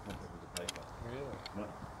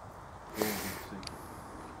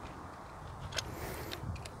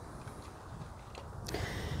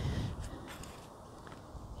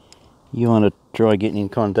 You want to try getting in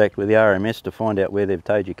contact with the RMS to find out where they've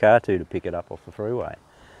towed your car to pick it up off the freeway.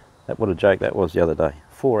 What a joke that was the other day.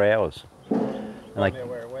 4 hours.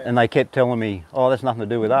 And they kept telling me, oh, that's nothing to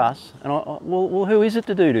do with us. And well, who is it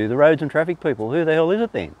to do to? The roads and traffic people. Who the hell is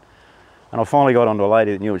it then? And I finally got onto a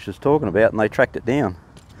lady that knew what she was talking about, and they tracked it down.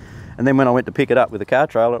 And then when I went to pick it up with the car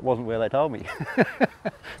trailer, it wasn't where they told me.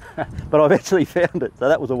 But I've actually found it, so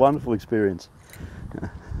that was a wonderful experience.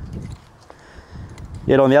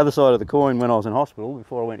 Yet on the other side of the coin, when I was in hospital,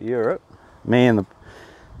 before I went to Europe, man,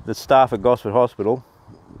 the staff at Gosford Hospital,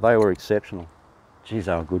 they were exceptional. Geez,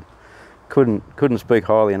 they were good. Couldn't speak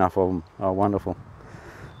highly enough of them. Oh, wonderful.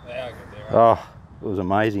 They are good there, Oh, it was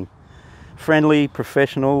amazing. Friendly,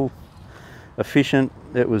 professional, efficient.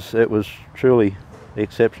 It was truly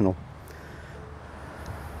exceptional.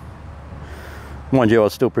 Mind you, I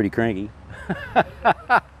was still pretty cranky.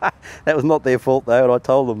 That was not their fault though, and I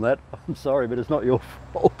told them that. I'm sorry, but it's not your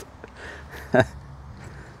fault.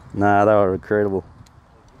 No, they were incredible.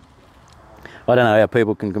 I don't know how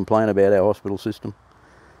people can complain about our hospital system.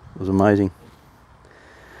 It was amazing.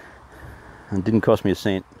 And it didn't cost me a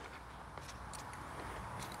cent.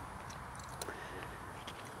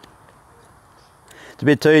 It's a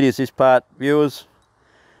bit tedious this part, viewers.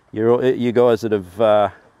 You guys that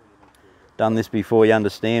have done this before, you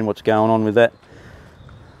understand what's going on with that.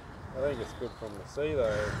 I think it's good from the sea though.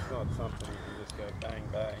 It's not something you can just go bang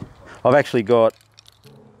bang. I've actually got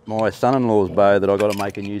my son-in-law's bow that I got to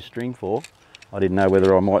make a new string for. I didn't know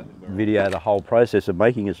whether I might video the whole process of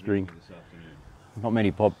making a string. Not many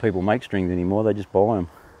people make strings anymore, they just buy them.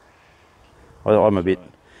 I'm a bit,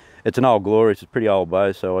 it's an old glory, it's a pretty old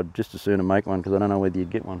bow, so I'd just as soon make one because I don't know whether you'd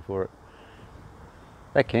get one for it.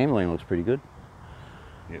 That camline looks pretty good.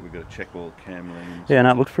 Yeah, we've got to check all camlines. Yeah,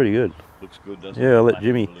 no, it looks pretty good. Looks good, doesn't it? Yeah, I'll let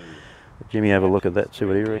Black and Jimmy have a look at that, see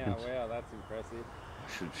what he reckons. Wow, that's impressive.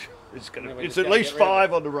 blue. It's at least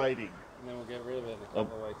 5 on the rating. And then we'll get rid of it in a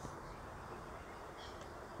couple of weeks.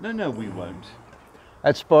 No, we won't.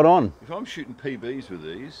 That's spot on. If I'm shooting PBs with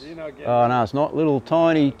these, Oh no, it's not. Little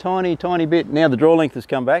tiny bit. Now the draw length has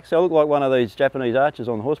come back, so I look like one of these Japanese archers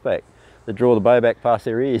on horseback that draw the bow back past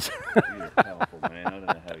their ears. you're a powerful man. I don't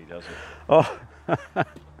know how he does it. Oh.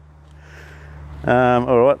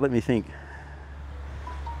 All right, let me think.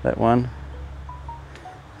 That one.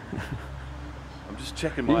 I'm just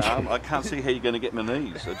checking my arm. I can't see how you're going to get my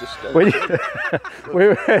knees. I just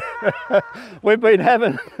We've been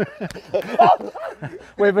having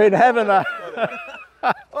a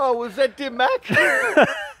Oh, was that Dim Mac?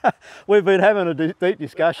 we've been having a deep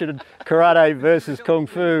discussion of karate versus kung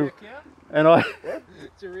fu, and I Did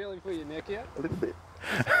you really put your neck out? A little bit.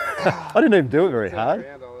 I didn't even do it very hard.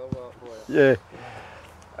 Around, I'll elbow it for you. Yeah.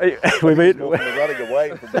 We've been running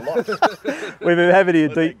away from the lot. we've been having a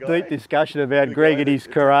deep discussion about Greg and his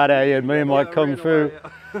karate and me and my kung fu,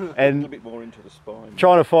 A little and bit more into the spine.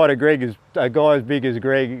 trying to fight a guy as big as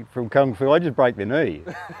Greg from kung fu. I just break their knee.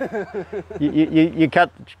 you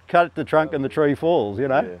cut the trunk and the tree falls, you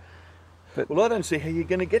know. Yeah. Well, I don't see how you're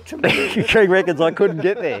going to get to me. Greg reckons I couldn't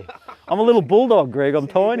get there. I'm a little bulldog, Greg. I'm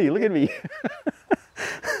tiny. Look at me.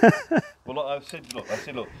 Well, I said,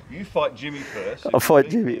 look, you fight Jimmy first. I'll fight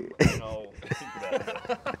Jimmy. And I'll think about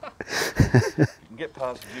it. You can get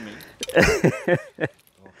past Jimmy. Oh, can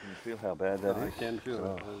you feel how bad that is? I can feel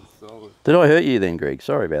it. It's solid. Did I hurt you then, Greg?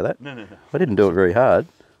 Sorry about that. No. I didn't do it very hard.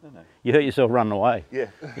 No. You hurt yourself running away.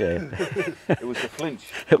 Yeah. Yeah. It was the flinch.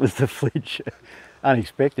 It was the flinch.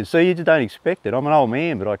 Unexpected. See, you just don't expect it. I'm an old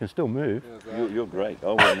man, but I can still move. You're great.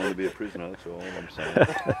 I wouldn't want to be a prisoner, that's all I'm saying.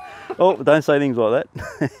 Oh, don't say things like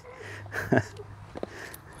that.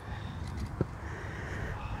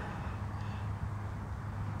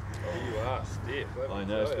 You are stiff. I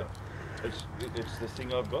know. It's the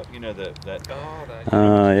thing I've got, you know, that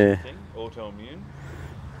Yeah. thing, autoimmune.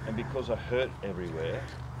 And because I hurt everywhere,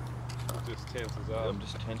 Just tenses up. I'm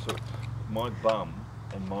just tense up. My bum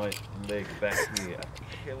and my leg back here are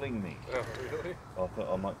killing me. Oh, really? I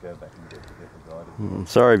thought I might go back and get the guided.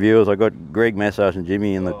 Sorry, viewers. I got Greg massaging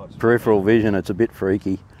Jimmy in the peripheral vision. It's a bit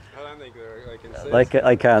freaky. I don't think they can see it.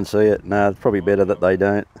 They can't see it. No, it's probably better that they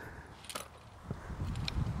don't.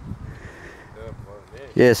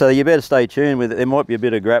 Yeah, so you better stay tuned with it. There might be a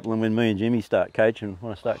bit of grappling when me and Jimmy start coaching.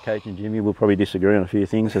 When I start coaching Jimmy, we'll probably disagree on a few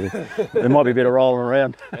things. So there might be a bit of rolling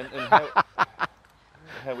around. And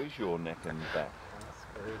how is your neck and back?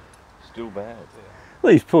 Still bad.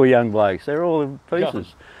 These poor young blokes, they're all in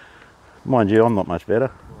pieces. Mind you, I'm not much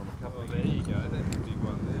better. Oh, there you go. That's a big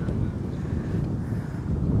one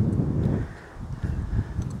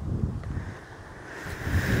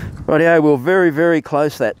there. Rightio, we were very, very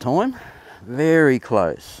close that time. Very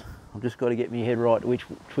close. I've just got to get my head right which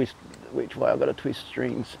way I've got to twist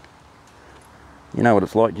strings. You know what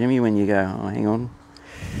it's like, Jimmy, when you go, oh, hang on.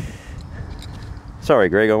 Sorry,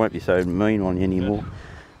 Greg, I won't be so mean on you anymore.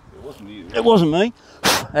 It wasn't you. It wasn't me.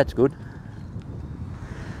 That's good.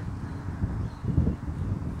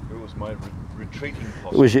 It was my retreating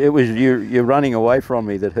posture. It was you running away from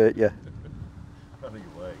me that hurt you. Running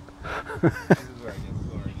away. This is where it gets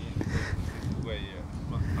sore again. This is where your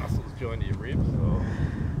muscles join to your ribs.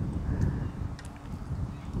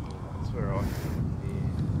 That's where I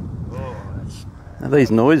Now,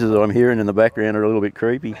 these noises I'm hearing in the background are a little bit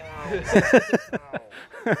creepy. There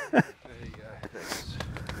you go.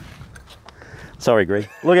 Sorry, Greg.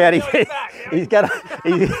 Look out, he's got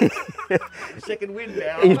Second wind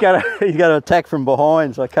now. he's got an attack from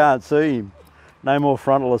behind, so I can't see him. No more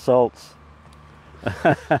frontal assaults.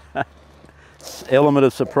 Element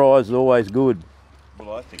of surprise is always good.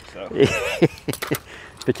 Well, I think so.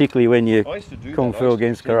 Particularly when you I used to do kung that. fu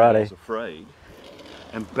against karate. I was afraid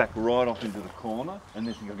and back right off into the corner and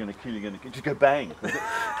they think I'm going to kill you, just go bang.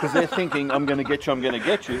 Because they're thinking I'm going to get you,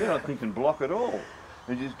 They're not thinking block at all.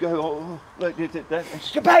 And you just go, oh, like that, and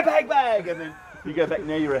just go bang, bang, bang. And then you go back,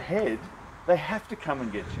 now you're ahead. They have to come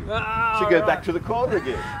and get you. So go back to the corner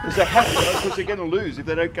again. Because they have to, because they're going to lose if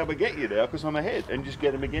they don't come and get you now because I'm ahead. And just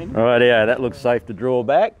get them again. All right, yeah, that looks safe to draw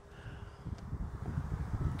back.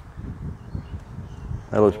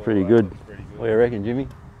 That looks pretty good. What do you reckon, Jimmy?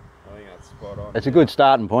 I think that's spot on. It's a good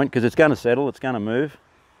starting point because it's going to settle, it's going to move.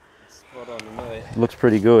 Spot on to me. Looks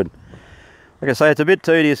pretty good. Like I say, it's a bit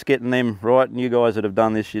tedious getting them right, and you guys that have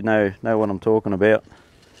done this, you know what I'm talking about.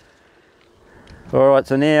 All right,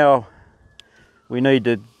 so now we need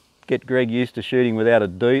to get Greg used to shooting without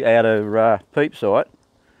a peep sight.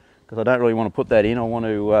 because I don't really want to put that in. I want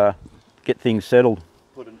to get things settled.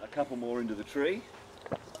 Put a couple more into the tree.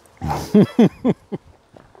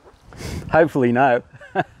 Hopefully no.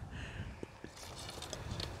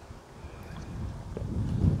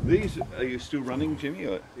 These, are you still running, Jimmy?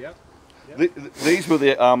 Or? Yep. These were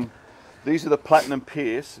the these are the platinum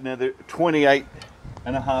pierce. Now they're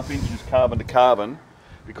 28.5 inches carbon to carbon,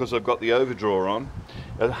 because I've got the overdraw on.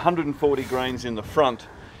 140 grains in the front,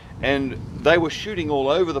 and they were shooting all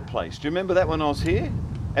over the place. Do you remember that when I was here?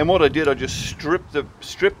 And what I did, I just stripped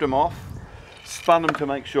them off, spun them to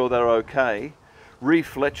make sure they're okay,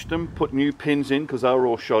 refletched them, put new pins in because they were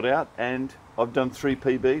all shot out, and I've done 3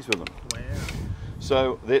 PBs with them. Wow.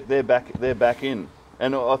 So they're back in.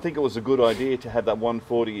 And I think it was a good idea to have that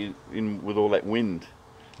 140 in with all that wind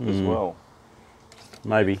as well.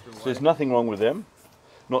 Maybe. So there's nothing wrong with them.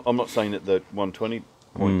 I'm not saying that the 120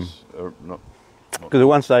 points are not. Because at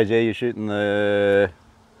one stage there you're shooting the,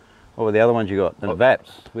 what were the other ones you got? The VAPs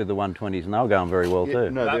with the 120s, and they were going very well too.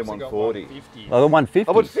 No, they're 140. Oh, the 150s.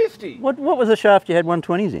 Oh, 150. What was the shaft you had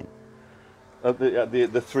 120s in?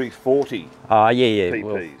 The 340 Oh, yeah. PPs.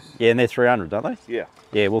 Well, yeah, and they're 300s, aren't they? Yeah.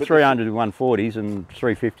 Yeah, well, But 300 with 140s and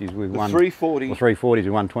 350s with The one. 340. Well, 340s with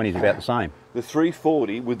 120s about the same. The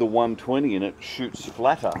 340 with the 120 in it shoots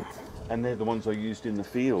flatter, and they're the ones I used in the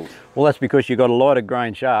field. Well, that's because you've got a lighter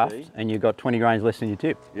grain shaft See? and you've got 20 grains less than your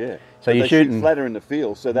tip. Yeah. So But you're they shoot shooting flatter in the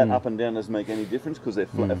field, so that up and down doesn't make any difference because they're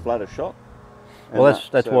a flatter shot. Well, And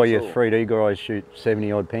that's so why it's your all 3D guys shoot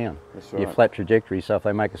 70 odd pound. That's Your right. flat trajectory, so if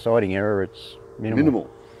they make a sighting error, it's minimal.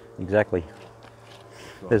 Exactly.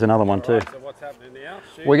 There's another one too. Right, so what's happening now?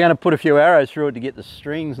 Shoot. We're going to put a few arrows through it to get the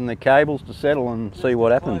strings and the cables to settle and see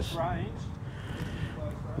what happens. Close range.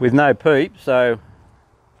 With no peep, so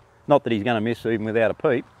not that he's going to miss even without a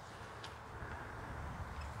peep.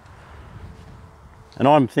 And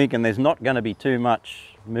I'm thinking there's not going to be too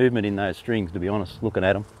much movement in those strings, to be honest, looking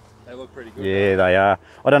at them. They look pretty good. Yeah, they are.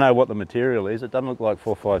 I don't know what the material is. It doesn't look like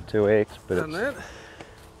 452X, but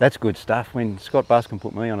that's good stuff. When Scott Buscombe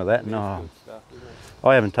put me onto that, no, Stuff, isn't it?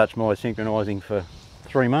 I haven't touched my synchronising for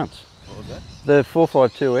 3 months. What was that? The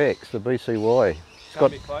 452X, the BCY. Come a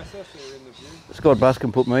bit closer so you're in the view. Scott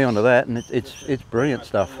Buscombe put me onto that, and it's brilliant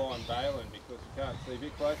stuff. Line bailing because you can't see a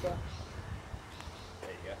bit closer. There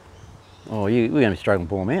you go. Oh, we're going to be struggling to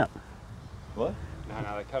pull them out. What?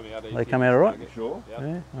 No, they come out easy. They come out all right? You sure? Yep.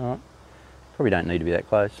 Yeah, all right. Probably don't need to be that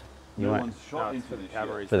close. You No won't. one's shot No, it's into for the this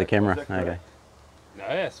camera. yet. For the camera, Is that correct? okay. No,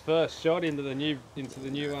 yes, first shot into the new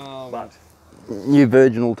But New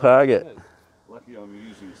virginal target. lucky I'm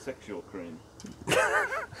using sexual cream. Yeah,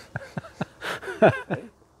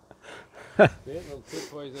 little tip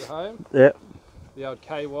for you at home. Yep. The old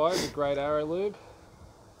KY, the great arrow lube.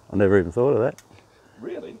 I never even thought of that.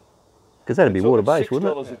 Really? Because that'd be It's all water based,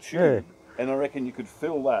 wouldn't $6 it? a tube, and I reckon you could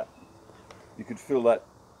fill that. You could fill that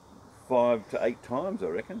 5 to 8 times, I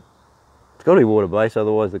reckon. It's got to be water based,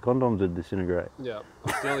 otherwise the condoms would disintegrate. Yeah,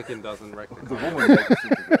 silicon doesn't wreck the The car. woman makes it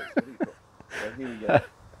into grace. What do you call it? So here we go.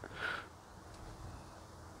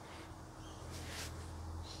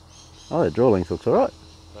 Oh, the draw length looks all right.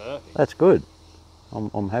 Perfect. That's good.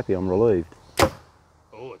 I'm happy. I'm relieved.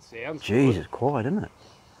 Oh, it sounds Jeez, good. it's quiet, isn't it?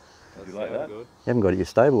 Do you like Sounds that? good. You haven't got your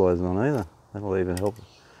stabilisers on either. That'll even help.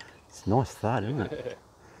 It's a nice thud, isn't it?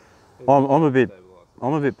 I'm a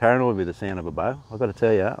bit paranoid with the sound of a bow. I've got to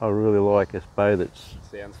tell you, I really like a bow that's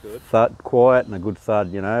Sounds good. quiet and a good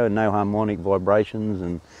thud, you know, and no harmonic vibrations,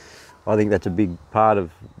 and I think that's a big part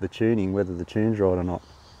of the tuning, whether the tune's right or not.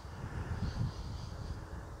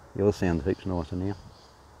 Yours sounds heaps nicer now.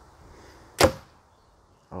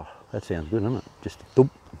 Oh, that sounds good, doesn't it? Just a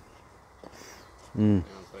thump. Sounds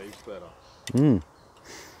heaps better. Mm.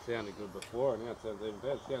 Sounded good before, and now it sounds even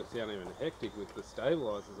better. It sounds even hectic with the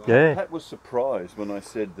stabilisers on. Yeah. Pat was surprised when I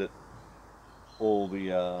said that all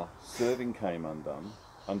the serving came undone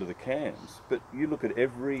under the cams, but you look at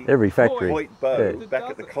every factory. Hoyt bow Yeah. back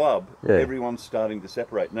at the club, Yeah. everyone's starting to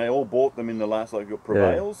separate. And they all bought them in the last, like your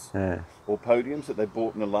prevails Yeah. or podiums that they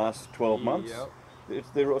bought in the last 12 months. Yep.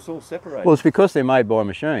 It's all separated. Well, it's because they're made by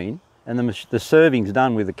machine, and the serving's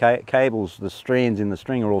done with the cables, the strands in the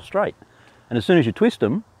string are all straight. And as soon as you twist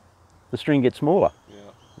them, the string gets smaller.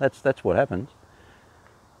 Yeah. That's what happens.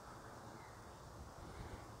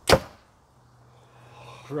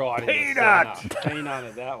 Right. Peanut! Peanut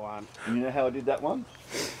at that one. And you know how I did that one?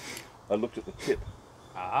 I looked at the tip.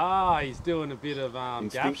 Ah, he's doing a bit of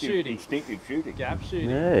gap shooting. Instinctive shooting. Gap shooting.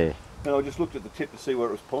 Yeah. And I just looked at the tip to see where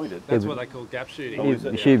it was pointed. That's what they call gap shooting. Oh, is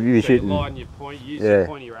it? You're So shooting. you line your point, use Yeah. the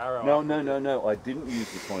point of your arrow. No, up. no, no, no. I didn't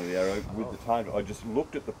use the point of the arrow with the target. I just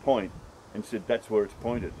looked at the point and said that's where it's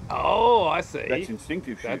pointed. Oh, I see. That's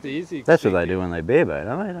instinctive shooting. That is instinctive. That's what they do when they bareboat,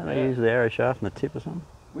 don't they? Don't they Yeah. use the arrow shaft and the tip or something?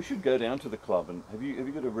 We should go down to the club and have you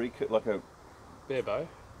got a like a Barebow.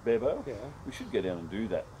 barebow? Yeah. We should go down and do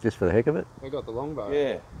that. Just for the heck of it? We got the longbow.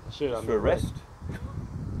 Yeah. Shoot Just under for a the leg. rest.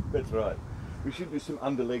 That's right. We should do some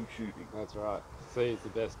underleg shooting. That's right. He's the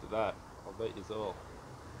best at that. I'll beat you all.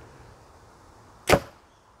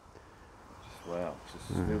 Wow, it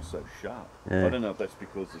just feels so sharp. Yeah. I don't know if that's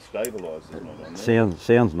because the stabiliser's not on there.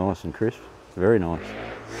 Sounds nice and crisp. Very nice.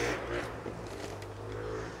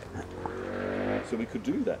 So we could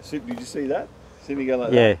do that. See, did you see that? See me go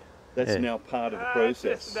like Yeah. that? That's now part of the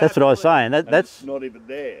process. That's what I was saying. And That's it's not even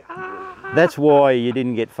there. that's why you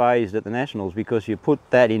didn't get phased at the Nationals, because you put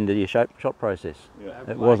that into your shot process. Yeah.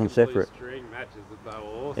 It wasn't separate. String matches the bow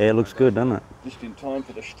awesome. Yeah, it looks good, doesn't it? Just in time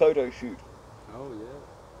for the photo shoot. Oh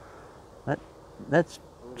yeah. That's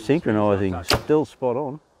Oh, the synchronising, string's not still spot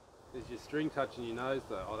on. Is your string touching your nose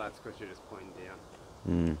though? Oh, that's because you're just pointing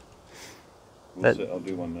down. We'll see. I'll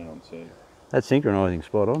do one now and see. That's synchronising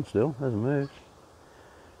spot on still, hasn't moved.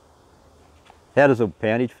 How does the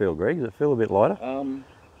poundage feel, Greg? Does it feel a bit lighter? Well,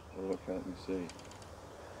 what can't we see?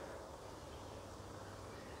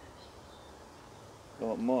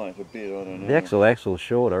 Oh, it might a bit, I don't know. The axle's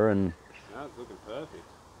shorter and No, it's looking perfect.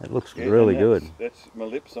 it looks Yeah, really and good. That's my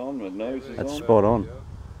lips on, my nose is That's on. spot on.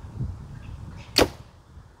 Ooh,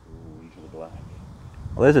 into the black.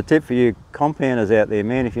 Well, there's a tip for you compounders out there,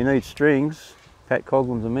 man. If you need strings, Pat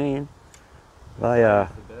Coglin's a man. They are,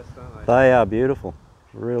 That's the best, aren't they? they are beautiful.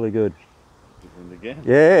 Really good. Different again.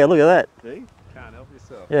 Yeah, look at that. See? Can't help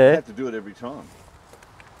yourself. You Yeah. have to do it every time.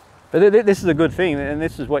 But this is a good thing, and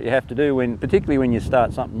this is what you have to do when, particularly when you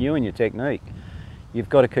start something new in your technique. You've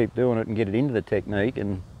got to keep doing it and get it into the technique.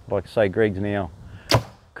 And like I say, Greg's now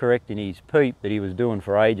correcting his peep that he was doing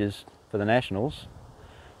for ages for the Nationals.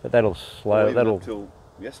 But that'll slow. Even That'll up till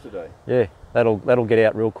yesterday. yeah. That'll get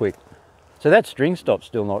out real quick. So that string stop's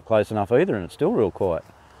still not close enough either, and it's still real quiet.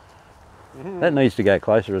 That needs to go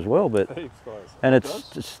closer as well, but Heaps close. and It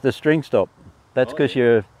it's the string stop. That's Oh, because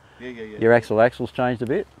yeah. your Yeah. axle's changed a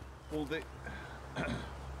bit. Well,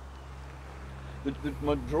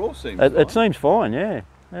 my draw seems It fine. seems fine, yeah.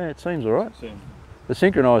 Yeah, it seems all right. Seems- The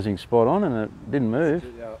synchronising's spot on, and it didn't move.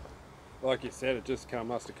 Yeah, like you said, it just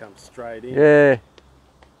must have come straight in. Yeah.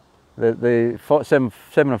 The 7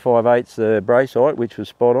 5/8 brace height, which was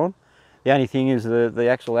spot on. The only thing is the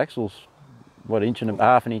axle's what,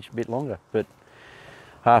 half an inch a bit longer, but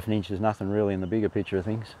half an inch is nothing really in the bigger picture of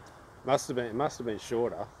things. It must have been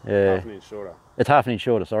shorter. Yeah. Half an inch shorter. It's half an inch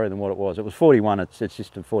shorter, sorry, than what it was. It was 41. It's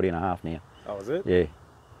just a 40 and a half now. Oh, is it? Yeah.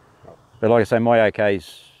 But like I say, my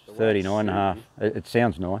OK's The 39 and a half. wax It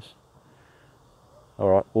sounds nice. All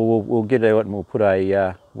right. Well, we'll get out and we'll put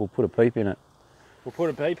a peep in it. We'll put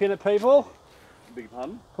a peep in it, people. Big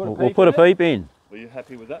pun. We'll put a peep in. Were you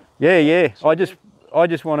happy with that? Yeah, yeah. I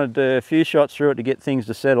just wanted a few shots through it to get things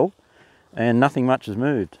to settle, and nothing much has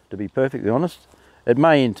moved, to be perfectly honest. It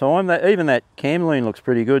may in time. Even that cameline looks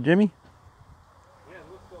pretty good, Jimmy. Yeah, it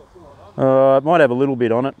looks all full of It might have a little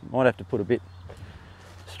bit on it. Might have to put a bit,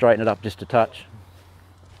 straighten it up just a touch.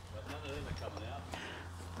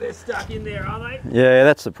 They're stuck in there, are they? Yeah,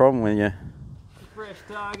 that's the problem when you Fresh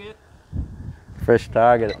target. fresh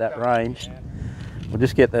target at that range. We'll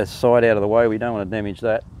just get the side out of the way. We don't want to damage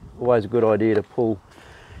that. Always a good idea to pull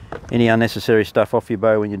any unnecessary stuff off your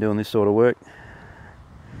bow when you're doing this sort of work.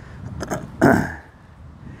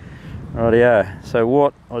 Rightio. So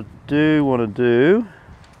what I do want to do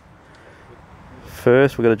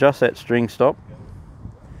first, we're going to adjust that string stop.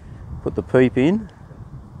 Put the peep in.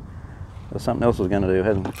 There's something else I was going to do. It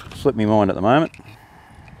hasn't slipped my mind at the moment.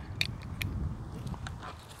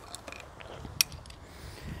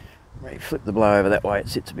 Maybe flip the blow over that way. It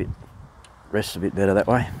sits a bit, rests a bit better that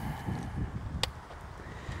way.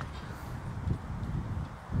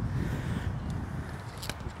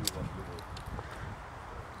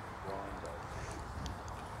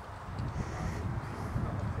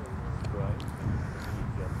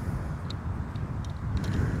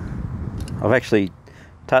 I've actually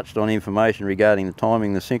touched on information regarding the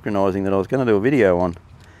timing, the synchronising that I was going to do a video on.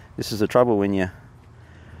 This is the trouble when you're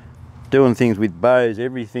doing things with bows.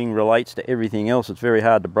 Everything relates to everything else. It's very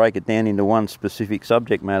hard to break it down into one specific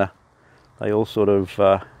subject matter. They all sort of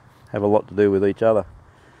have a lot to do with each other.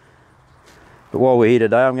 But while we're here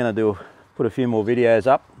today, I'm going to put a few more videos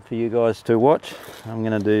up for you guys to watch. I'm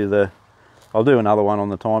going to do I'll do another one on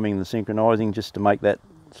the timing and the synchronising just to make that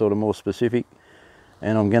sort of more specific.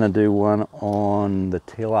 And I'm going to do one on the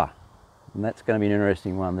tiller, and that's going to be an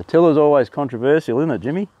interesting one. The tiller's always controversial, isn't it,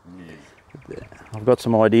 Jimmy? Yeah. I've got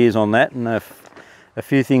some ideas on that, and a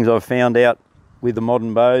few things I've found out with the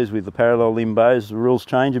modern bows, with the parallel limb bows, the rules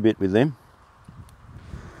change a bit with them.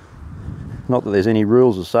 Not that there's any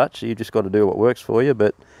rules as such, you just got to do what works for you,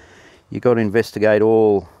 but you've got to investigate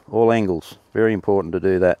all angles. Very important to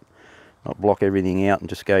do that. Not block everything out and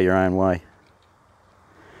just go your own way.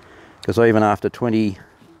 Because even after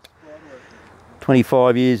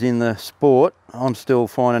 25 years in the sport, I'm still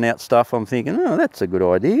finding out stuff I'm thinking, oh, that's a good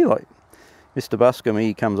idea. Like Mr. Buscombe,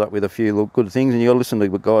 he comes up with a few good things, and you got to listen to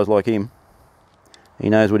guys like him. He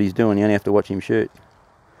knows what he's doing, you only have to watch him shoot.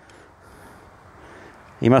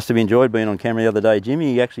 He must have enjoyed being on camera the other day,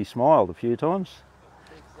 Jimmy. He actually smiled a few times.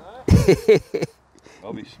 I think so.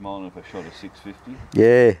 I'll be smiling if I shot a 650.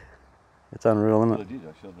 Yeah, it's unreal, isn't Well, it? I did,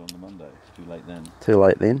 I shot it on the Monday. It's too late then. Too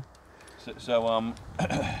late then. So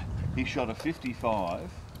he shot a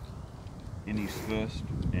 55 in his first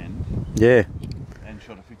end. Yeah. And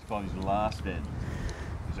shot a 55 in his last end.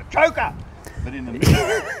 It was a choker! But in the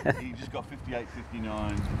middle, he just got 58, 59. I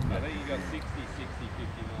think you got 60, 59.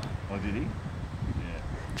 Oh, did he? Yeah.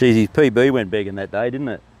 Geez, his PB went begging that day, didn't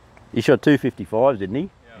it? He shot 255s, didn't he?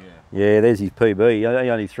 Yeah. Yeah, there's his PB. He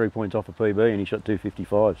only 3 points off a PB and he shot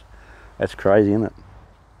 255s. That's crazy, isn't it?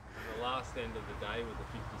 The last end of the day was a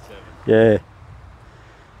 57. Yeah.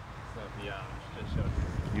 So yeah, just shot.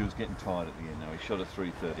 He was getting tired at the end though. He shot a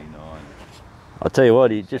 339 I'll tell you what,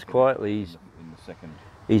 he just quietly, in the second.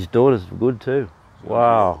 his daughter's good too. Wow,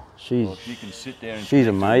 Well, she can sit there and she's connect to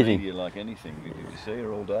amazing. media like anything. Did you see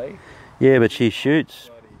her all day? Yeah, but she shoots.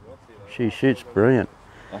 She shoots brilliant.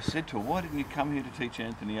 I said to her, why didn't you come here to teach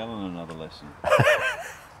Anthony Allen another lesson?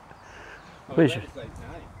 Where's Say your- his name.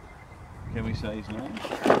 Can we say his name?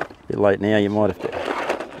 A bit late now, you might have to.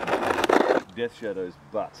 Death Shadow's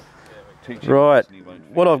butt. Teach him a Right, lesson he won't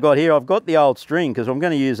what forget. I've got here, I've got the old string because I'm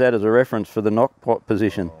going to use that as a reference for the knock pot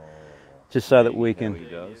position. Just so that we How can... he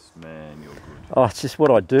does. Man, you're good. Oh, it's just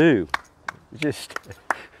what I do. Just...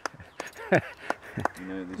 You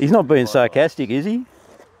know, this He's is not being the highlight. sarcastic, is he?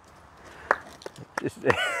 Just-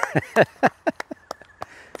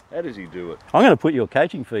 How does he do it? I'm going to put your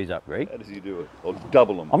coaching fees up, Greg. How does he do it? Or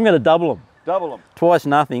double them. I'm going to double them. Double them. Twice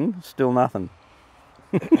nothing, still nothing.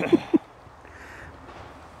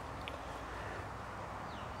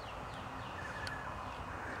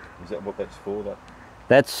 Is that what that's for?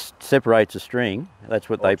 That separates a string. That's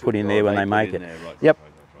what they put in there when they make it. Yep.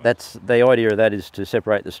 That's the idea of that, is to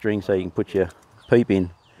separate the string so you can put your peep in,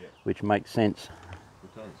 which makes sense.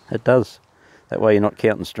 It does. It does. That way you're not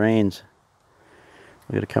counting strands.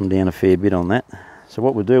 We've got to come down a fair bit on that. So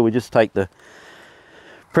what we'll do, we just take the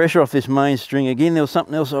pressure off this main string again. There was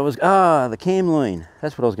something else the cam lean.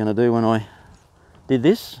 That's what I was going to do when I did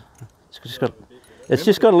this. It's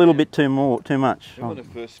just got a little bit too much. Remember when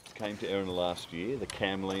I first came to Aaron last year, the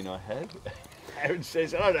cam lean I had? Aaron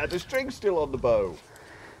says, oh no, the string's still on the bow.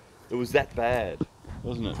 It was that bad,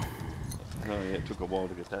 wasn't it? Oh yeah, it took a while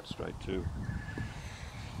to get that straight too.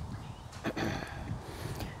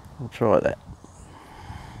 We'll try that.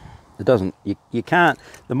 It doesn't, you can't,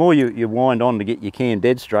 the more you wind on to get your cam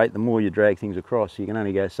dead straight, the more you drag things across. You can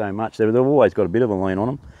only go so much. They've always got a bit of a lean on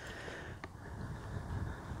them.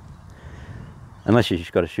 Unless you've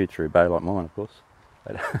just got to shoot through a bow like mine, of course.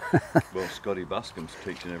 Well, Scotty Buscombe's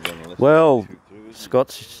teaching everyone a lesson. Well, to shoot through,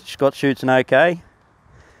 isn't he? Scott shoots an okay.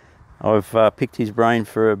 I've picked his brain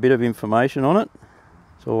for a bit of information on it.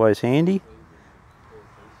 It's always handy.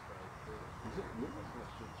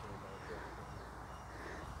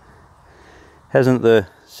 Hasn't the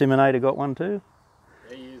Siminator got one too?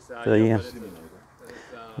 He is, Yeah. but it's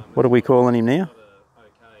What are we calling him now? not a okay,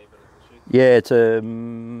 but it's a shoot. Yeah, it's a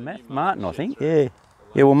Martin, I think. Yeah.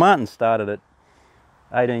 Yeah, well, Martin started it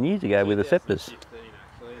 18 years ago with the Scepters. 2015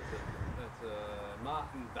 actually. That's a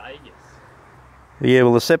Martin Vegas. Yeah,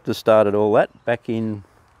 well, the Scepter started all that back in,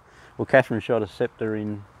 well, Catherine shot a Scepter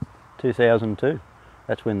in 2002.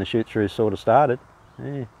 That's when the shoot through sort of started.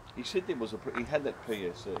 Yeah. He said there was he had that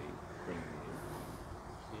PSE premium.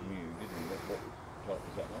 New, didn't he? What type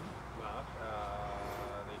was that one? Mark,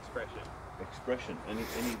 the expression. Expression, and he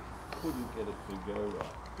couldn't get it to go right.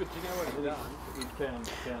 But you know what he's done?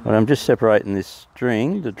 He found Well, I'm just separating this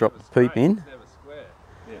string to drop the peep in. It's never square.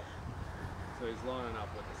 Yeah. So he's lining up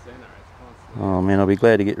with the centre. It's constantly. Oh man, I'll be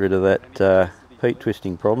glad to get rid of that peep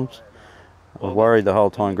twisting problems. I was worried the whole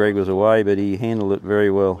time Greg was away, but he handled it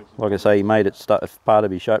very well. Like I say, he made it part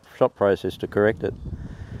of his shot process to correct it.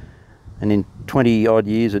 And in 20 odd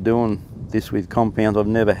years of doing this with compounds, I've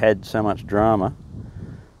never had so much drama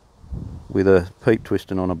with a peep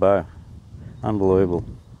twisting on a bow. Unbelievable.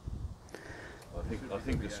 I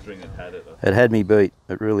think the string had it. It had me beat,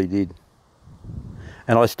 it really did.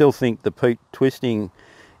 And I still think the peep twisting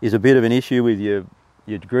is a bit of an issue with your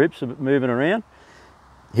your groups are moving around.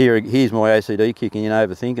 Here's my OCD kicking in,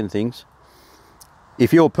 overthinking things.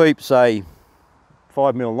 If your peep's, say,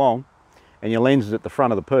 5mm long, and your lens is at the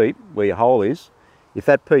front of the peep, where your hole is, if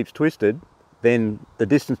that peep's twisted, then the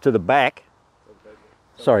distance to the back,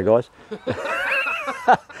 sorry guys,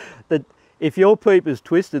 if your peep is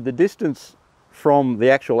twisted, the distance from the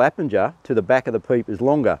actual appinger to the back of the peep is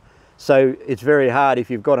longer. So it's very hard if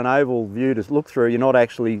you've got an oval view to look through, you're not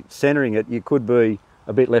actually centering it, you could be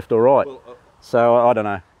a bit left or right. Well, so I don't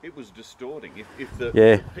know. It was distorting. If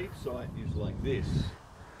the peep sight is like this,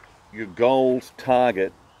 your gold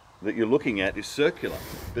target that you're looking at is circular.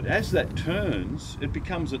 But as that turns, it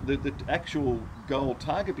becomes, the actual gold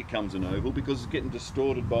target becomes an oval because it's getting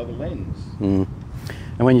distorted by the lens. Mm.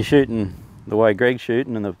 And when you're shooting the way Greg's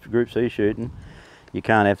shooting and the groups he's shooting, you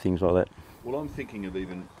can't have things like that. Well, I'm thinking of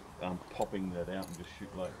even popping that out and just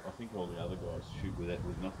shoot like, I think all the other guys shoot with that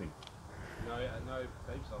with nothing. No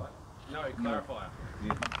peep sight. No clarifier.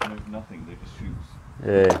 Yeah, no, nothing, they just shoot.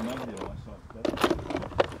 Yeah.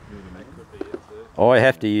 I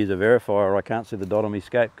have to use a verifier. I can't see the dot on my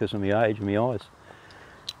scope because of my age and my eyes.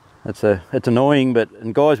 It's annoying,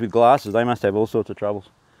 and guys with glasses, they must have all sorts of troubles.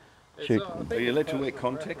 Shoot. Are you allowed to wear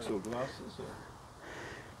contacts or glasses? Or?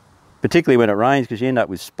 Particularly when it rains, because you end up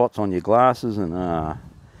with spots on your glasses and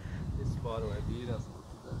This spider web here doesn't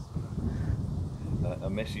a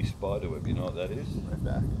messy spider web, you know what that is?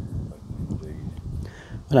 Redback.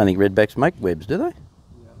 I don't think redbacks make webs, do they?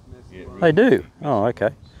 Yeah, they do. Oh,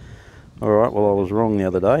 okay. All right. Well, I was wrong the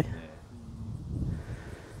other day.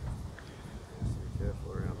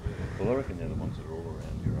 Well, I reckon they're the ones that are all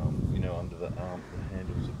around your arm. You know, under the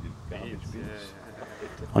handles of your garbage bins.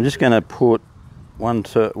 I'm just going to put one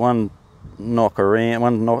knot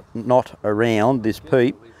around this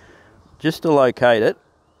peep, just to locate it.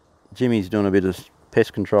 Jimmy's doing a bit of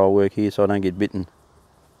pest control work here, so I don't get bitten.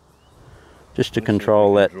 Just to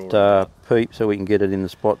control that peep, so we can get it in the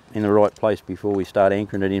spot, in the right place before we start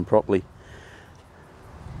anchoring it in properly.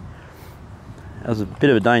 That was a bit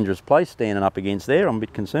of a dangerous place standing up against there. I'm a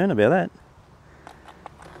bit concerned about that.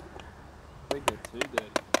 I think they're too dirty.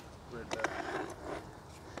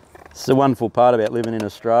 It's the wonderful part about living in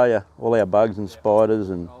Australia. All our bugs and spiders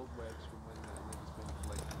and... Old webs from when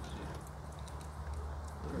that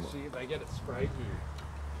has been collected. They get it sprayed here.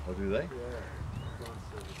 Oh, do they? Yeah.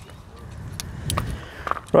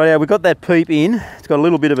 Right, yeah, we've got that peep in. It's got a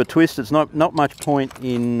little bit of a twist. It's not much point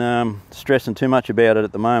in stressing too much about it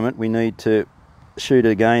at the moment. We need to shoot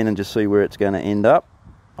it again and just see where it's going to end up.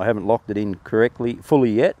 I haven't locked it in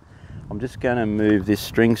fully yet. I'm just going to move this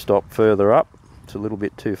string stop further up. It's a little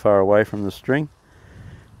bit too far away from the string.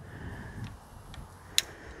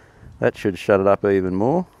 That should shut it up even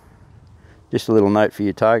more. Just a little note for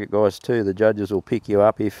your target guys too. The judges will pick you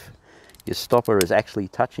up if your stopper is actually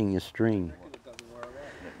touching your string.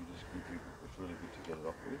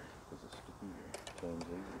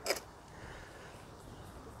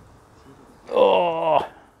 Oh!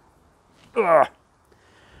 Ugh.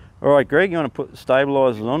 All right, Greg, you want to put the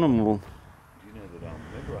stabilisers on and we'll... Do you know that,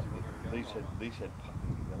 remember these had puffy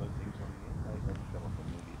yellow things on the end, they fell off on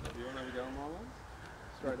the Do you want to go on my ones?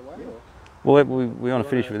 Straight away? Or? Well, we want to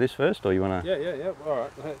finish with this first, or you want to... Yeah. All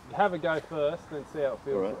right. Have a go first, then see how it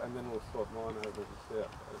feels, right. and then we'll swap mine over to see how it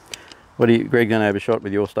goes. What are you, Greg, going to have a shot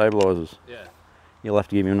with your stabilisers? Yeah. You'll have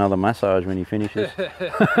to give him another massage when he finishes. I've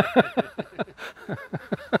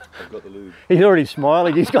got the lube. He's already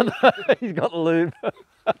smiling. He's got the lube.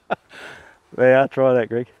 Yeah, try that,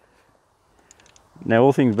 Greg. Now,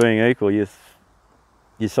 all things being equal, your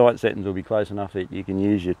sight settings will be close enough that you can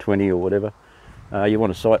use your 20 or whatever. You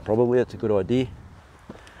want a sight probably. That's a good idea.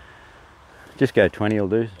 Just go 20 will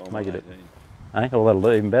do. Oh, make it. Eh? Oh, that'll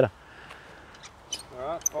do even better. All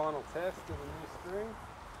right. Final test of the new string.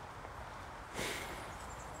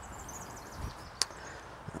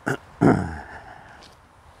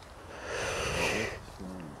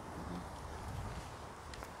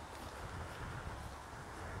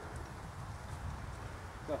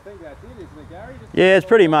 So I think that's it, isn't it, Gary? Yeah, it's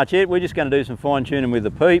pretty much it. We're just going to do some fine tuning with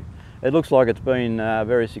the peep. It looks like it's been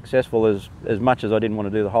very successful, as much as I didn't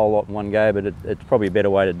want to do the whole lot in one go, but it's probably a better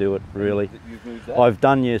way to do it, really. You've moved that? I've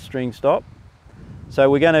done your string stop. So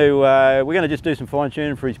we're going to just do some fine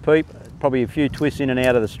tuning for his peep, probably a few twists in and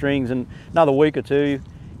out of the strings, and another week or two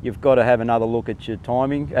you've got to have another look at your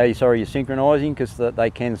timing, your synchronising, because they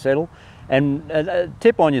can settle. And a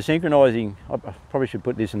tip on your synchronising, I probably should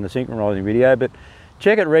put this in the synchronising video, but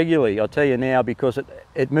check it regularly, I'll tell you now, because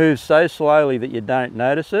it moves so slowly that you don't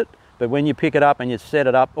notice it, but when you pick it up and you set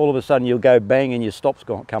it up, all of a sudden you'll go bang and your stop's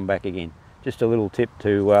come back again. Just a little tip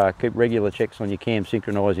to keep regular checks on your cam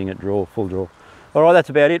synchronising at draw, full draw. All right, that's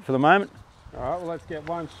about it for the moment. All right, well, let's get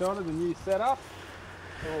one shot of the new setup.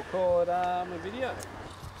 And we'll call it a video.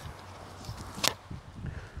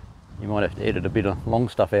 You might have to edit a bit of long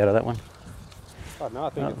stuff out of that one. Oh, no, I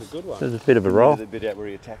think it's a good one. There's a bit of a roll. The bit out where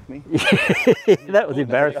he attacked me. That was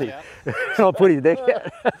embarrassing. I'll put his deck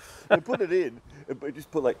out. I put it in, but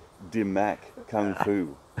just put like Dim Mac Kung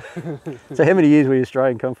Fu. So how many years were you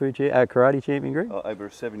Australian Kung Fu karate champion, Greg? Over a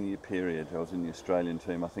 7-year period, I was in the Australian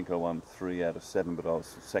team. I think I won 3 out of 7, but I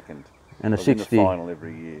was second. And I was in the final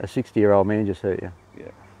every year. A 60-year-old man just hurt you.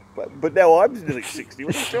 Yeah, but now I'm nearly 60.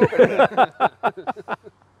 What are you talking about?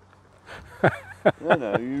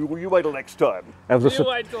 No, you wait till next time. You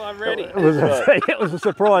wait till I'm ready. It was a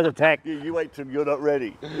surprise attack. Yeah, you wait till you're not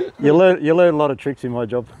ready. You learn a lot of tricks in my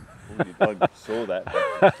job. I saw that.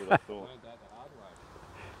 That's what I thought.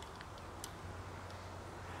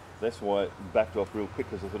 That's why it backed off real quick,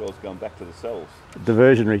 because I thought I was going back to the cells.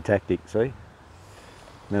 Diversionary tactic, see? And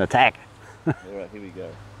then attack. All right, here we go.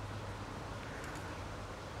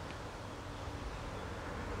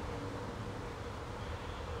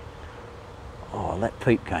 Oh, that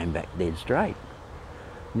peep came back dead straight.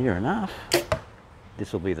 Near enough.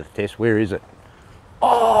 This will be the test. Where is it?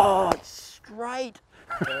 Oh, it's straight.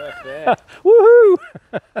 Perfect. Woohoo!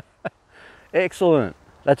 Excellent.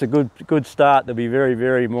 That's a good start. There'll be very,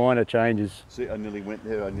 very minor changes. See, I nearly went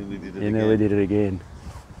there. I nearly did it again. You nearly did it again.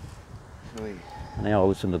 Oy. Now I'll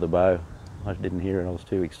listen to the bow. I didn't hear it. I was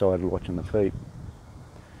too excited watching the peep.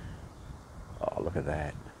 Oh, look at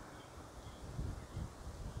that.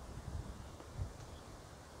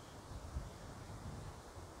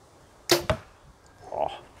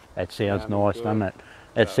 That sounds nice, good. doesn't it?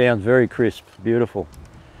 That sounds very crisp, beautiful.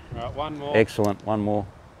 Right, one more. Excellent, one more.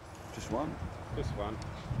 Just one? Just one.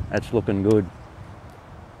 That's looking good.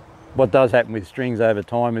 What does happen with strings over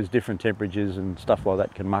time is different temperatures and stuff like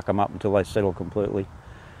that can muck them up until they settle completely.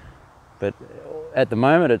 But at the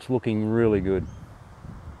moment it's looking really good.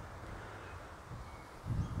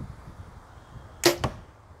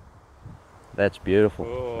 That's beautiful.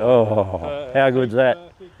 Oh, how good's that?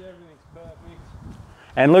 Perfect, everything's perfect.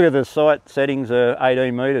 And look at the sight settings are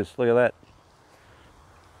 18 metres, look at that.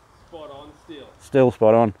 Spot on still. Still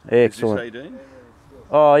spot on, excellent. Is this 18?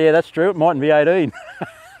 Oh yeah, that's true, it mightn't be 18.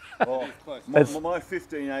 Oh, my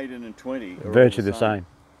 15, 18 and 20 are Virtually all the same.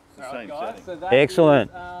 The same Guys, setting. so that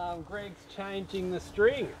Excellent. is, Greg's changing the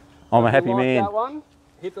string. I'm a If you happy like man. That one,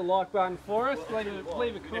 hit the like button for us.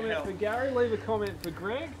 Leave a comment for Gary. Leave a comment for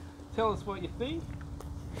Greg. Tell us what you think.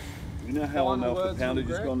 You know how I know if the poundage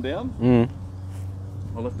has gone down? Mm.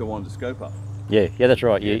 I'll have to wind the scope up. Yeah, that's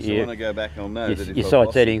right. Yeah, so when I go back, I'll know that if your I've sight lost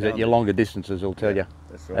the settings at your poundage. longer distances will tell you.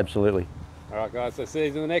 That's right. Absolutely. All right, guys. So see you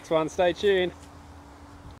in the next one. Stay tuned.